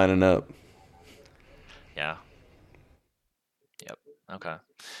all lining up. Yeah. Yep. Okay.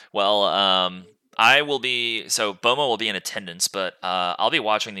 Well, Bomo will be in attendance, but I'll be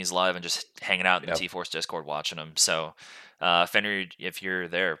watching these live and just hanging out in the T-Force Discord watching them. So, Fenrir, if you're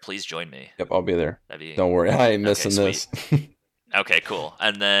there, please join me. Yep, I'll be there. Don't worry, I ain't missing this. Okay, cool.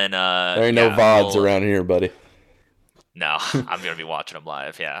 And then there ain't no VODs around here, buddy. No, I'm gonna be watching them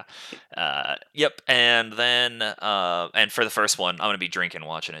live. Yeah. Yep. And then and for the first one, I'm gonna be drinking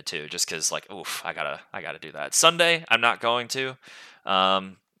watching it too, just because like, oof, I gotta do that. Sunday, I'm not going to,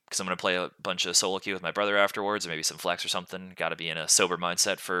 because I'm gonna play a bunch of solo queue with my brother afterwards, or maybe some flex or something. Got to be in a sober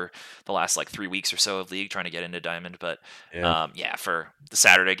mindset for the last like 3 weeks or so of League, trying to get into Diamond. But for the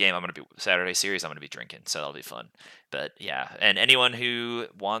Saturday game, Saturday series, I'm gonna be drinking, so that'll be fun. But yeah, and anyone who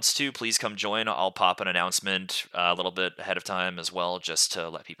wants to, please come join. I'll pop an announcement a little bit ahead of time as well, just to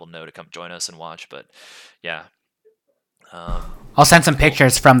let people know to come join us and watch. But yeah, I'll send some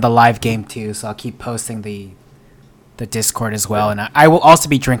pictures from the live game too, so I'll keep posting the the Discord as well, and I will also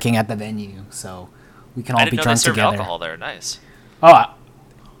be drinking at the venue, so we can all I be didn't know they drunk served together. alcohol there. Nice. Oh,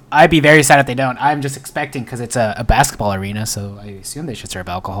 I'd be very sad if they don't. I'm just expecting because it's a basketball arena, so I assume they should serve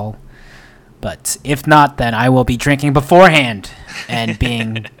alcohol. But if not, then I will be drinking beforehand and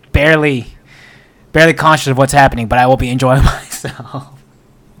being barely conscious of what's happening, but I will be enjoying myself.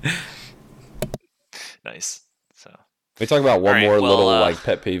 Nice. So. We talk about one All right, more well, little like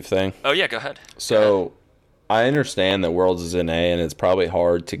pet peeve thing. Oh yeah, go ahead. So I understand that Worlds is in A, and it's probably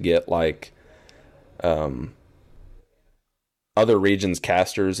hard to get like other regions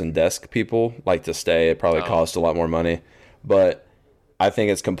casters and desk people like to stay. It probably costs a lot more money, but I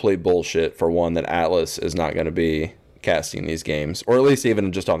think it's complete bullshit for one that Atlas is not going to be casting these games, or at least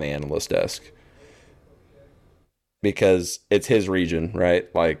even just on the analyst desk, because it's his region,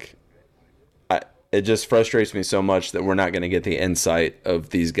 right? Like, it just frustrates me so much that we're not going to get the insight of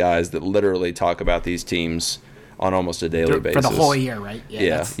these guys that literally talk about these teams on almost a daily basis For the whole year, right?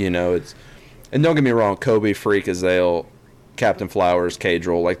 Yeah, it's, and don't get me wrong, Kobe, Freak, Azale, Captain Flowers,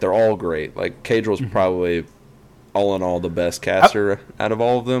 Cadril, like they're all great. Like Cadril's probably all in all the best caster out of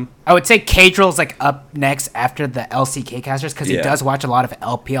all of them. I would say Cadril's like up next after the LCK casters because he does watch a lot of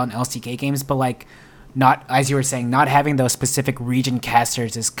LPL and LCK games, but like not, as you were saying, not having those specific region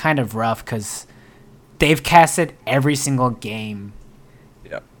casters is kind of rough because they've casted every single game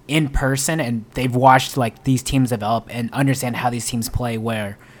in person and they've watched like these teams develop and understand how these teams play,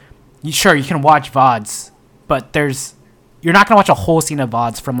 where you can watch VODs, but you're not going to watch a whole scene of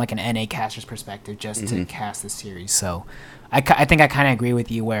VODs from like an NA caster's perspective just to cast the series. So I think I kind of agree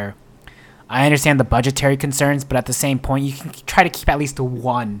with you where I understand the budgetary concerns, but at the same point, you can try to keep at least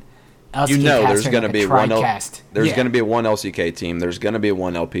one LCK caster. There's going to be one. There's going to be one LCK team. There's going to be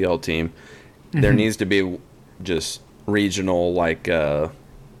one LPL team. There needs to be just regional, like,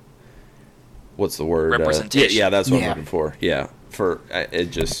 what's the word? Representation. Yeah, that's what I'm looking for. Yeah,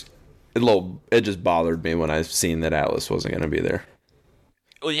 it just bothered me when I seen that Atlas wasn't going to be there.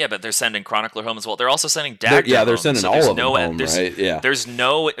 Well, yeah, but they're sending Chronicler home as well. They're also sending Dagger. They're sending all of them home, right? Yeah. There's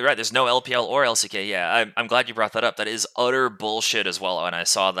no LPL or LCK. Yeah, I'm glad you brought that up. That is utter bullshit as well. When I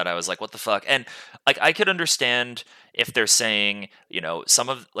saw that, I was like, what the fuck? And like, I could understand if they're saying, some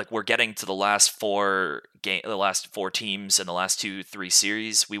of like we're getting to the last four teams in the last 2-3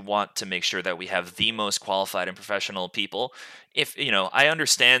 series. We want to make sure that we have the most qualified and professional people. If I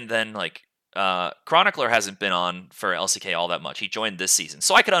understand then like. Chronicler hasn't been on for LCK all that much. He joined this season.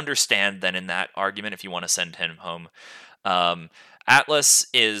 So I could understand then in that argument if you want to send him home. Atlas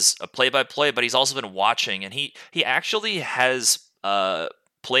is a play-by-play, but he's also been watching, and he actually has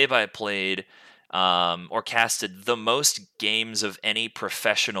play-by-played or casted the most games of any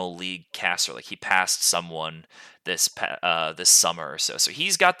professional league caster. Like he passed someone this summer or so. So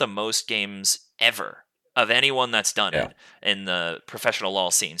he's got the most games ever of anyone that's done it in the professional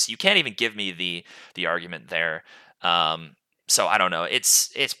LoL scene. So you can't even give me the argument there. So I don't know. It's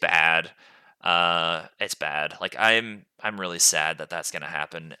bad. It's bad. Like I'm really sad that that's going to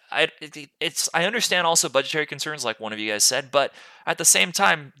happen. I understand also budgetary concerns like one of you guys said, but at the same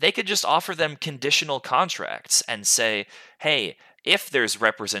time, they could just offer them conditional contracts and say, hey, if there's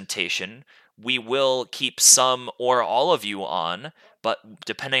representation, we will keep some or all of you on, but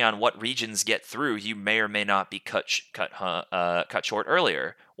depending on what regions get through, you may or may not be cut short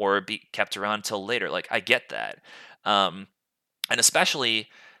earlier or be kept around till later. Like I get that, and especially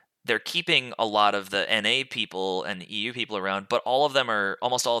they're keeping a lot of the NA people and EU people around, but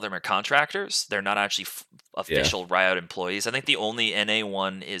almost all of them are contractors. They're not actually official Riot employees. I think the only NA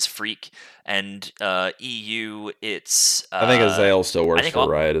one is Freak, and EU it's. I think Azale still works for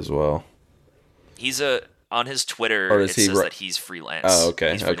Riot as well. He's on his Twitter. It says that he's freelance. Oh,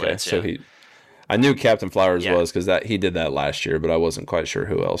 okay, okay. So I knew Captain Flowers was because he did that last year, but I wasn't quite sure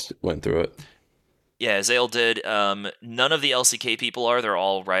who else went through it. Yeah, Azale did. None of the LCK people are. They're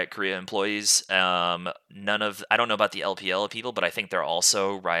all Riot Korea employees. I don't know about the LPL people, but I think they're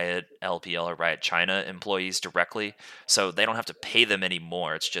also Riot LPL or Riot China employees directly. So they don't have to pay them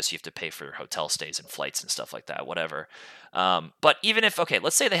anymore. It's just you have to pay for hotel stays and flights and stuff like that, whatever. But even if,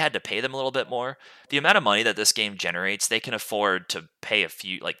 let's say they had to pay them a little bit more, the amount of money that this game generates, they can afford to pay a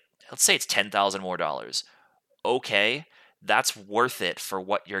few, let's say it's $10,000 more. Okay. That's worth it for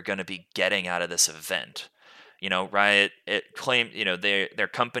what you're going to be getting out of this event. Riot, it claimed, their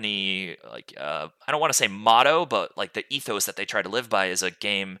company, I don't want to say motto, but like the ethos that they try to live by is a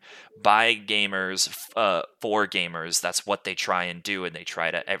game by gamers, for gamers. That's what they try and do. And they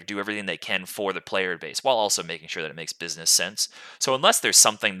try to do everything they can for the player base while also making sure that it makes business sense. So unless there's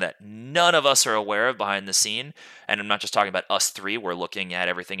something that none of us are aware of behind the scene, and I'm not just talking about us three, we're looking at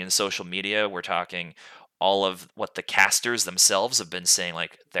everything in social media. We're talking all of what the casters themselves have been saying,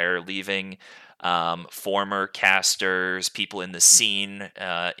 like they're leaving. Former casters, people in the scene,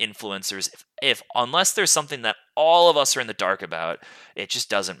 influencers. If unless there's something that all of us are in the dark about, it just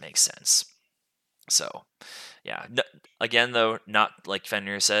doesn't make sense. So, yeah. Again, though, not like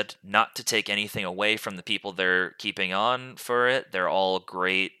Fenrir said, not to take anything away from the people they're keeping on for it. They're all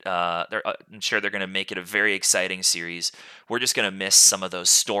great. I'm sure they're going to make it a very exciting series. We're just going to miss some of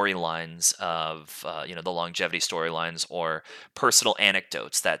those storylines of, the longevity storylines or personal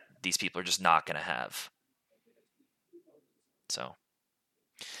anecdotes that these people are just not going to have. So,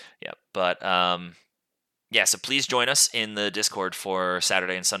 yeah. But, so please join us in the Discord for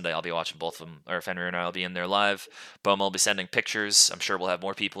Saturday and Sunday. I'll be watching both of them, or Fenrir and I will be in there live. Boma will be sending pictures. I'm sure we'll have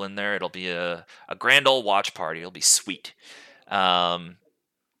more people in there. It'll be a grand old watch party. It'll be sweet. I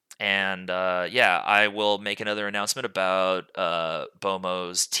will make another announcement about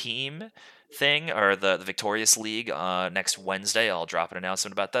Bomo's team thing, or the Victorious League next Wednesday. I'll drop an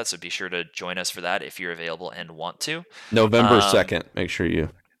announcement about that, so be sure to join us for that if you're available and want to. November 2nd. Make sure you...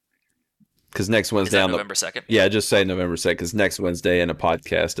 Because next Wednesday on November 2nd? Yeah, just say November 2nd, because next Wednesday in a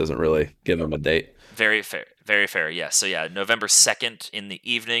podcast doesn't really give them a date. Very fair. Very fair, yes. So yeah, November 2nd in the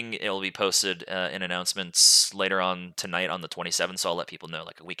evening, it'll be posted in announcements later on tonight on the 27th, so I'll let people know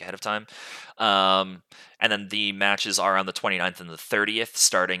like a week ahead of time. And then the matches are on the 29th and the 30th,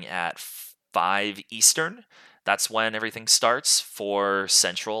 starting at 5 Eastern. That's when everything starts. 4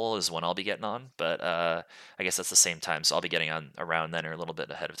 Central is when I'll be getting on, but I guess that's the same time, so I'll be getting on around then or a little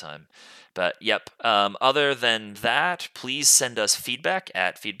bit ahead of time. But yep. Other than that, please send us feedback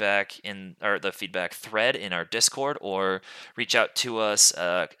at the feedback thread in our Discord, or reach out to us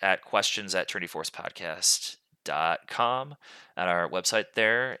at questions@trinityforcepodcast.com at our website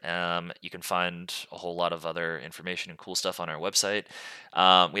there. You can find a whole lot of other information and cool stuff on our website.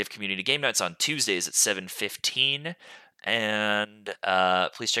 We have community game nights on Tuesdays at 7:15. And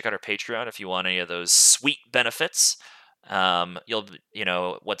please check out our Patreon if you want any of those sweet benefits.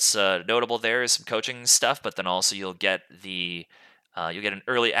 What's notable there is some coaching stuff, but then also you'll get an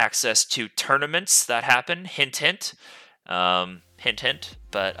early access to tournaments that happen. Hint, hint. Hint, hint.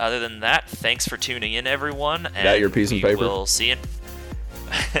 But other than that, thanks for tuning in, everyone. And got your piece of paper? We'll see you.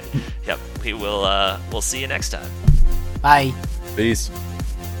 Yep, we will. We'll see you next time. Bye. Peace.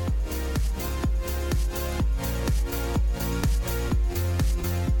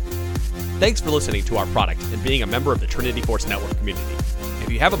 Thanks for listening to our product and being a member of the Trinity Force Network community.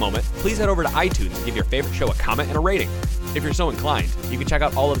 If you have a moment, please head over to iTunes and give your favorite show a comment and a rating. If you're so inclined, you can check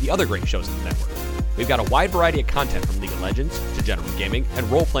out all of the other great shows in the network. We've got a wide variety of content from League of Legends to general gaming and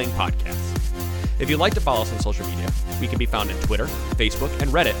role-playing podcasts. If you'd like to follow us on social media, we can be found on Twitter, Facebook, and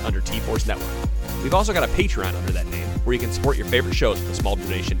Reddit under T-Force Network. We've also got a Patreon under that name, where you can support your favorite shows with a small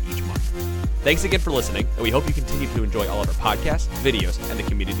donation each month. Thanks again for listening, and we hope you continue to enjoy all of our podcasts, videos, and the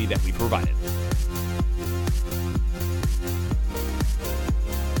community that we've provided.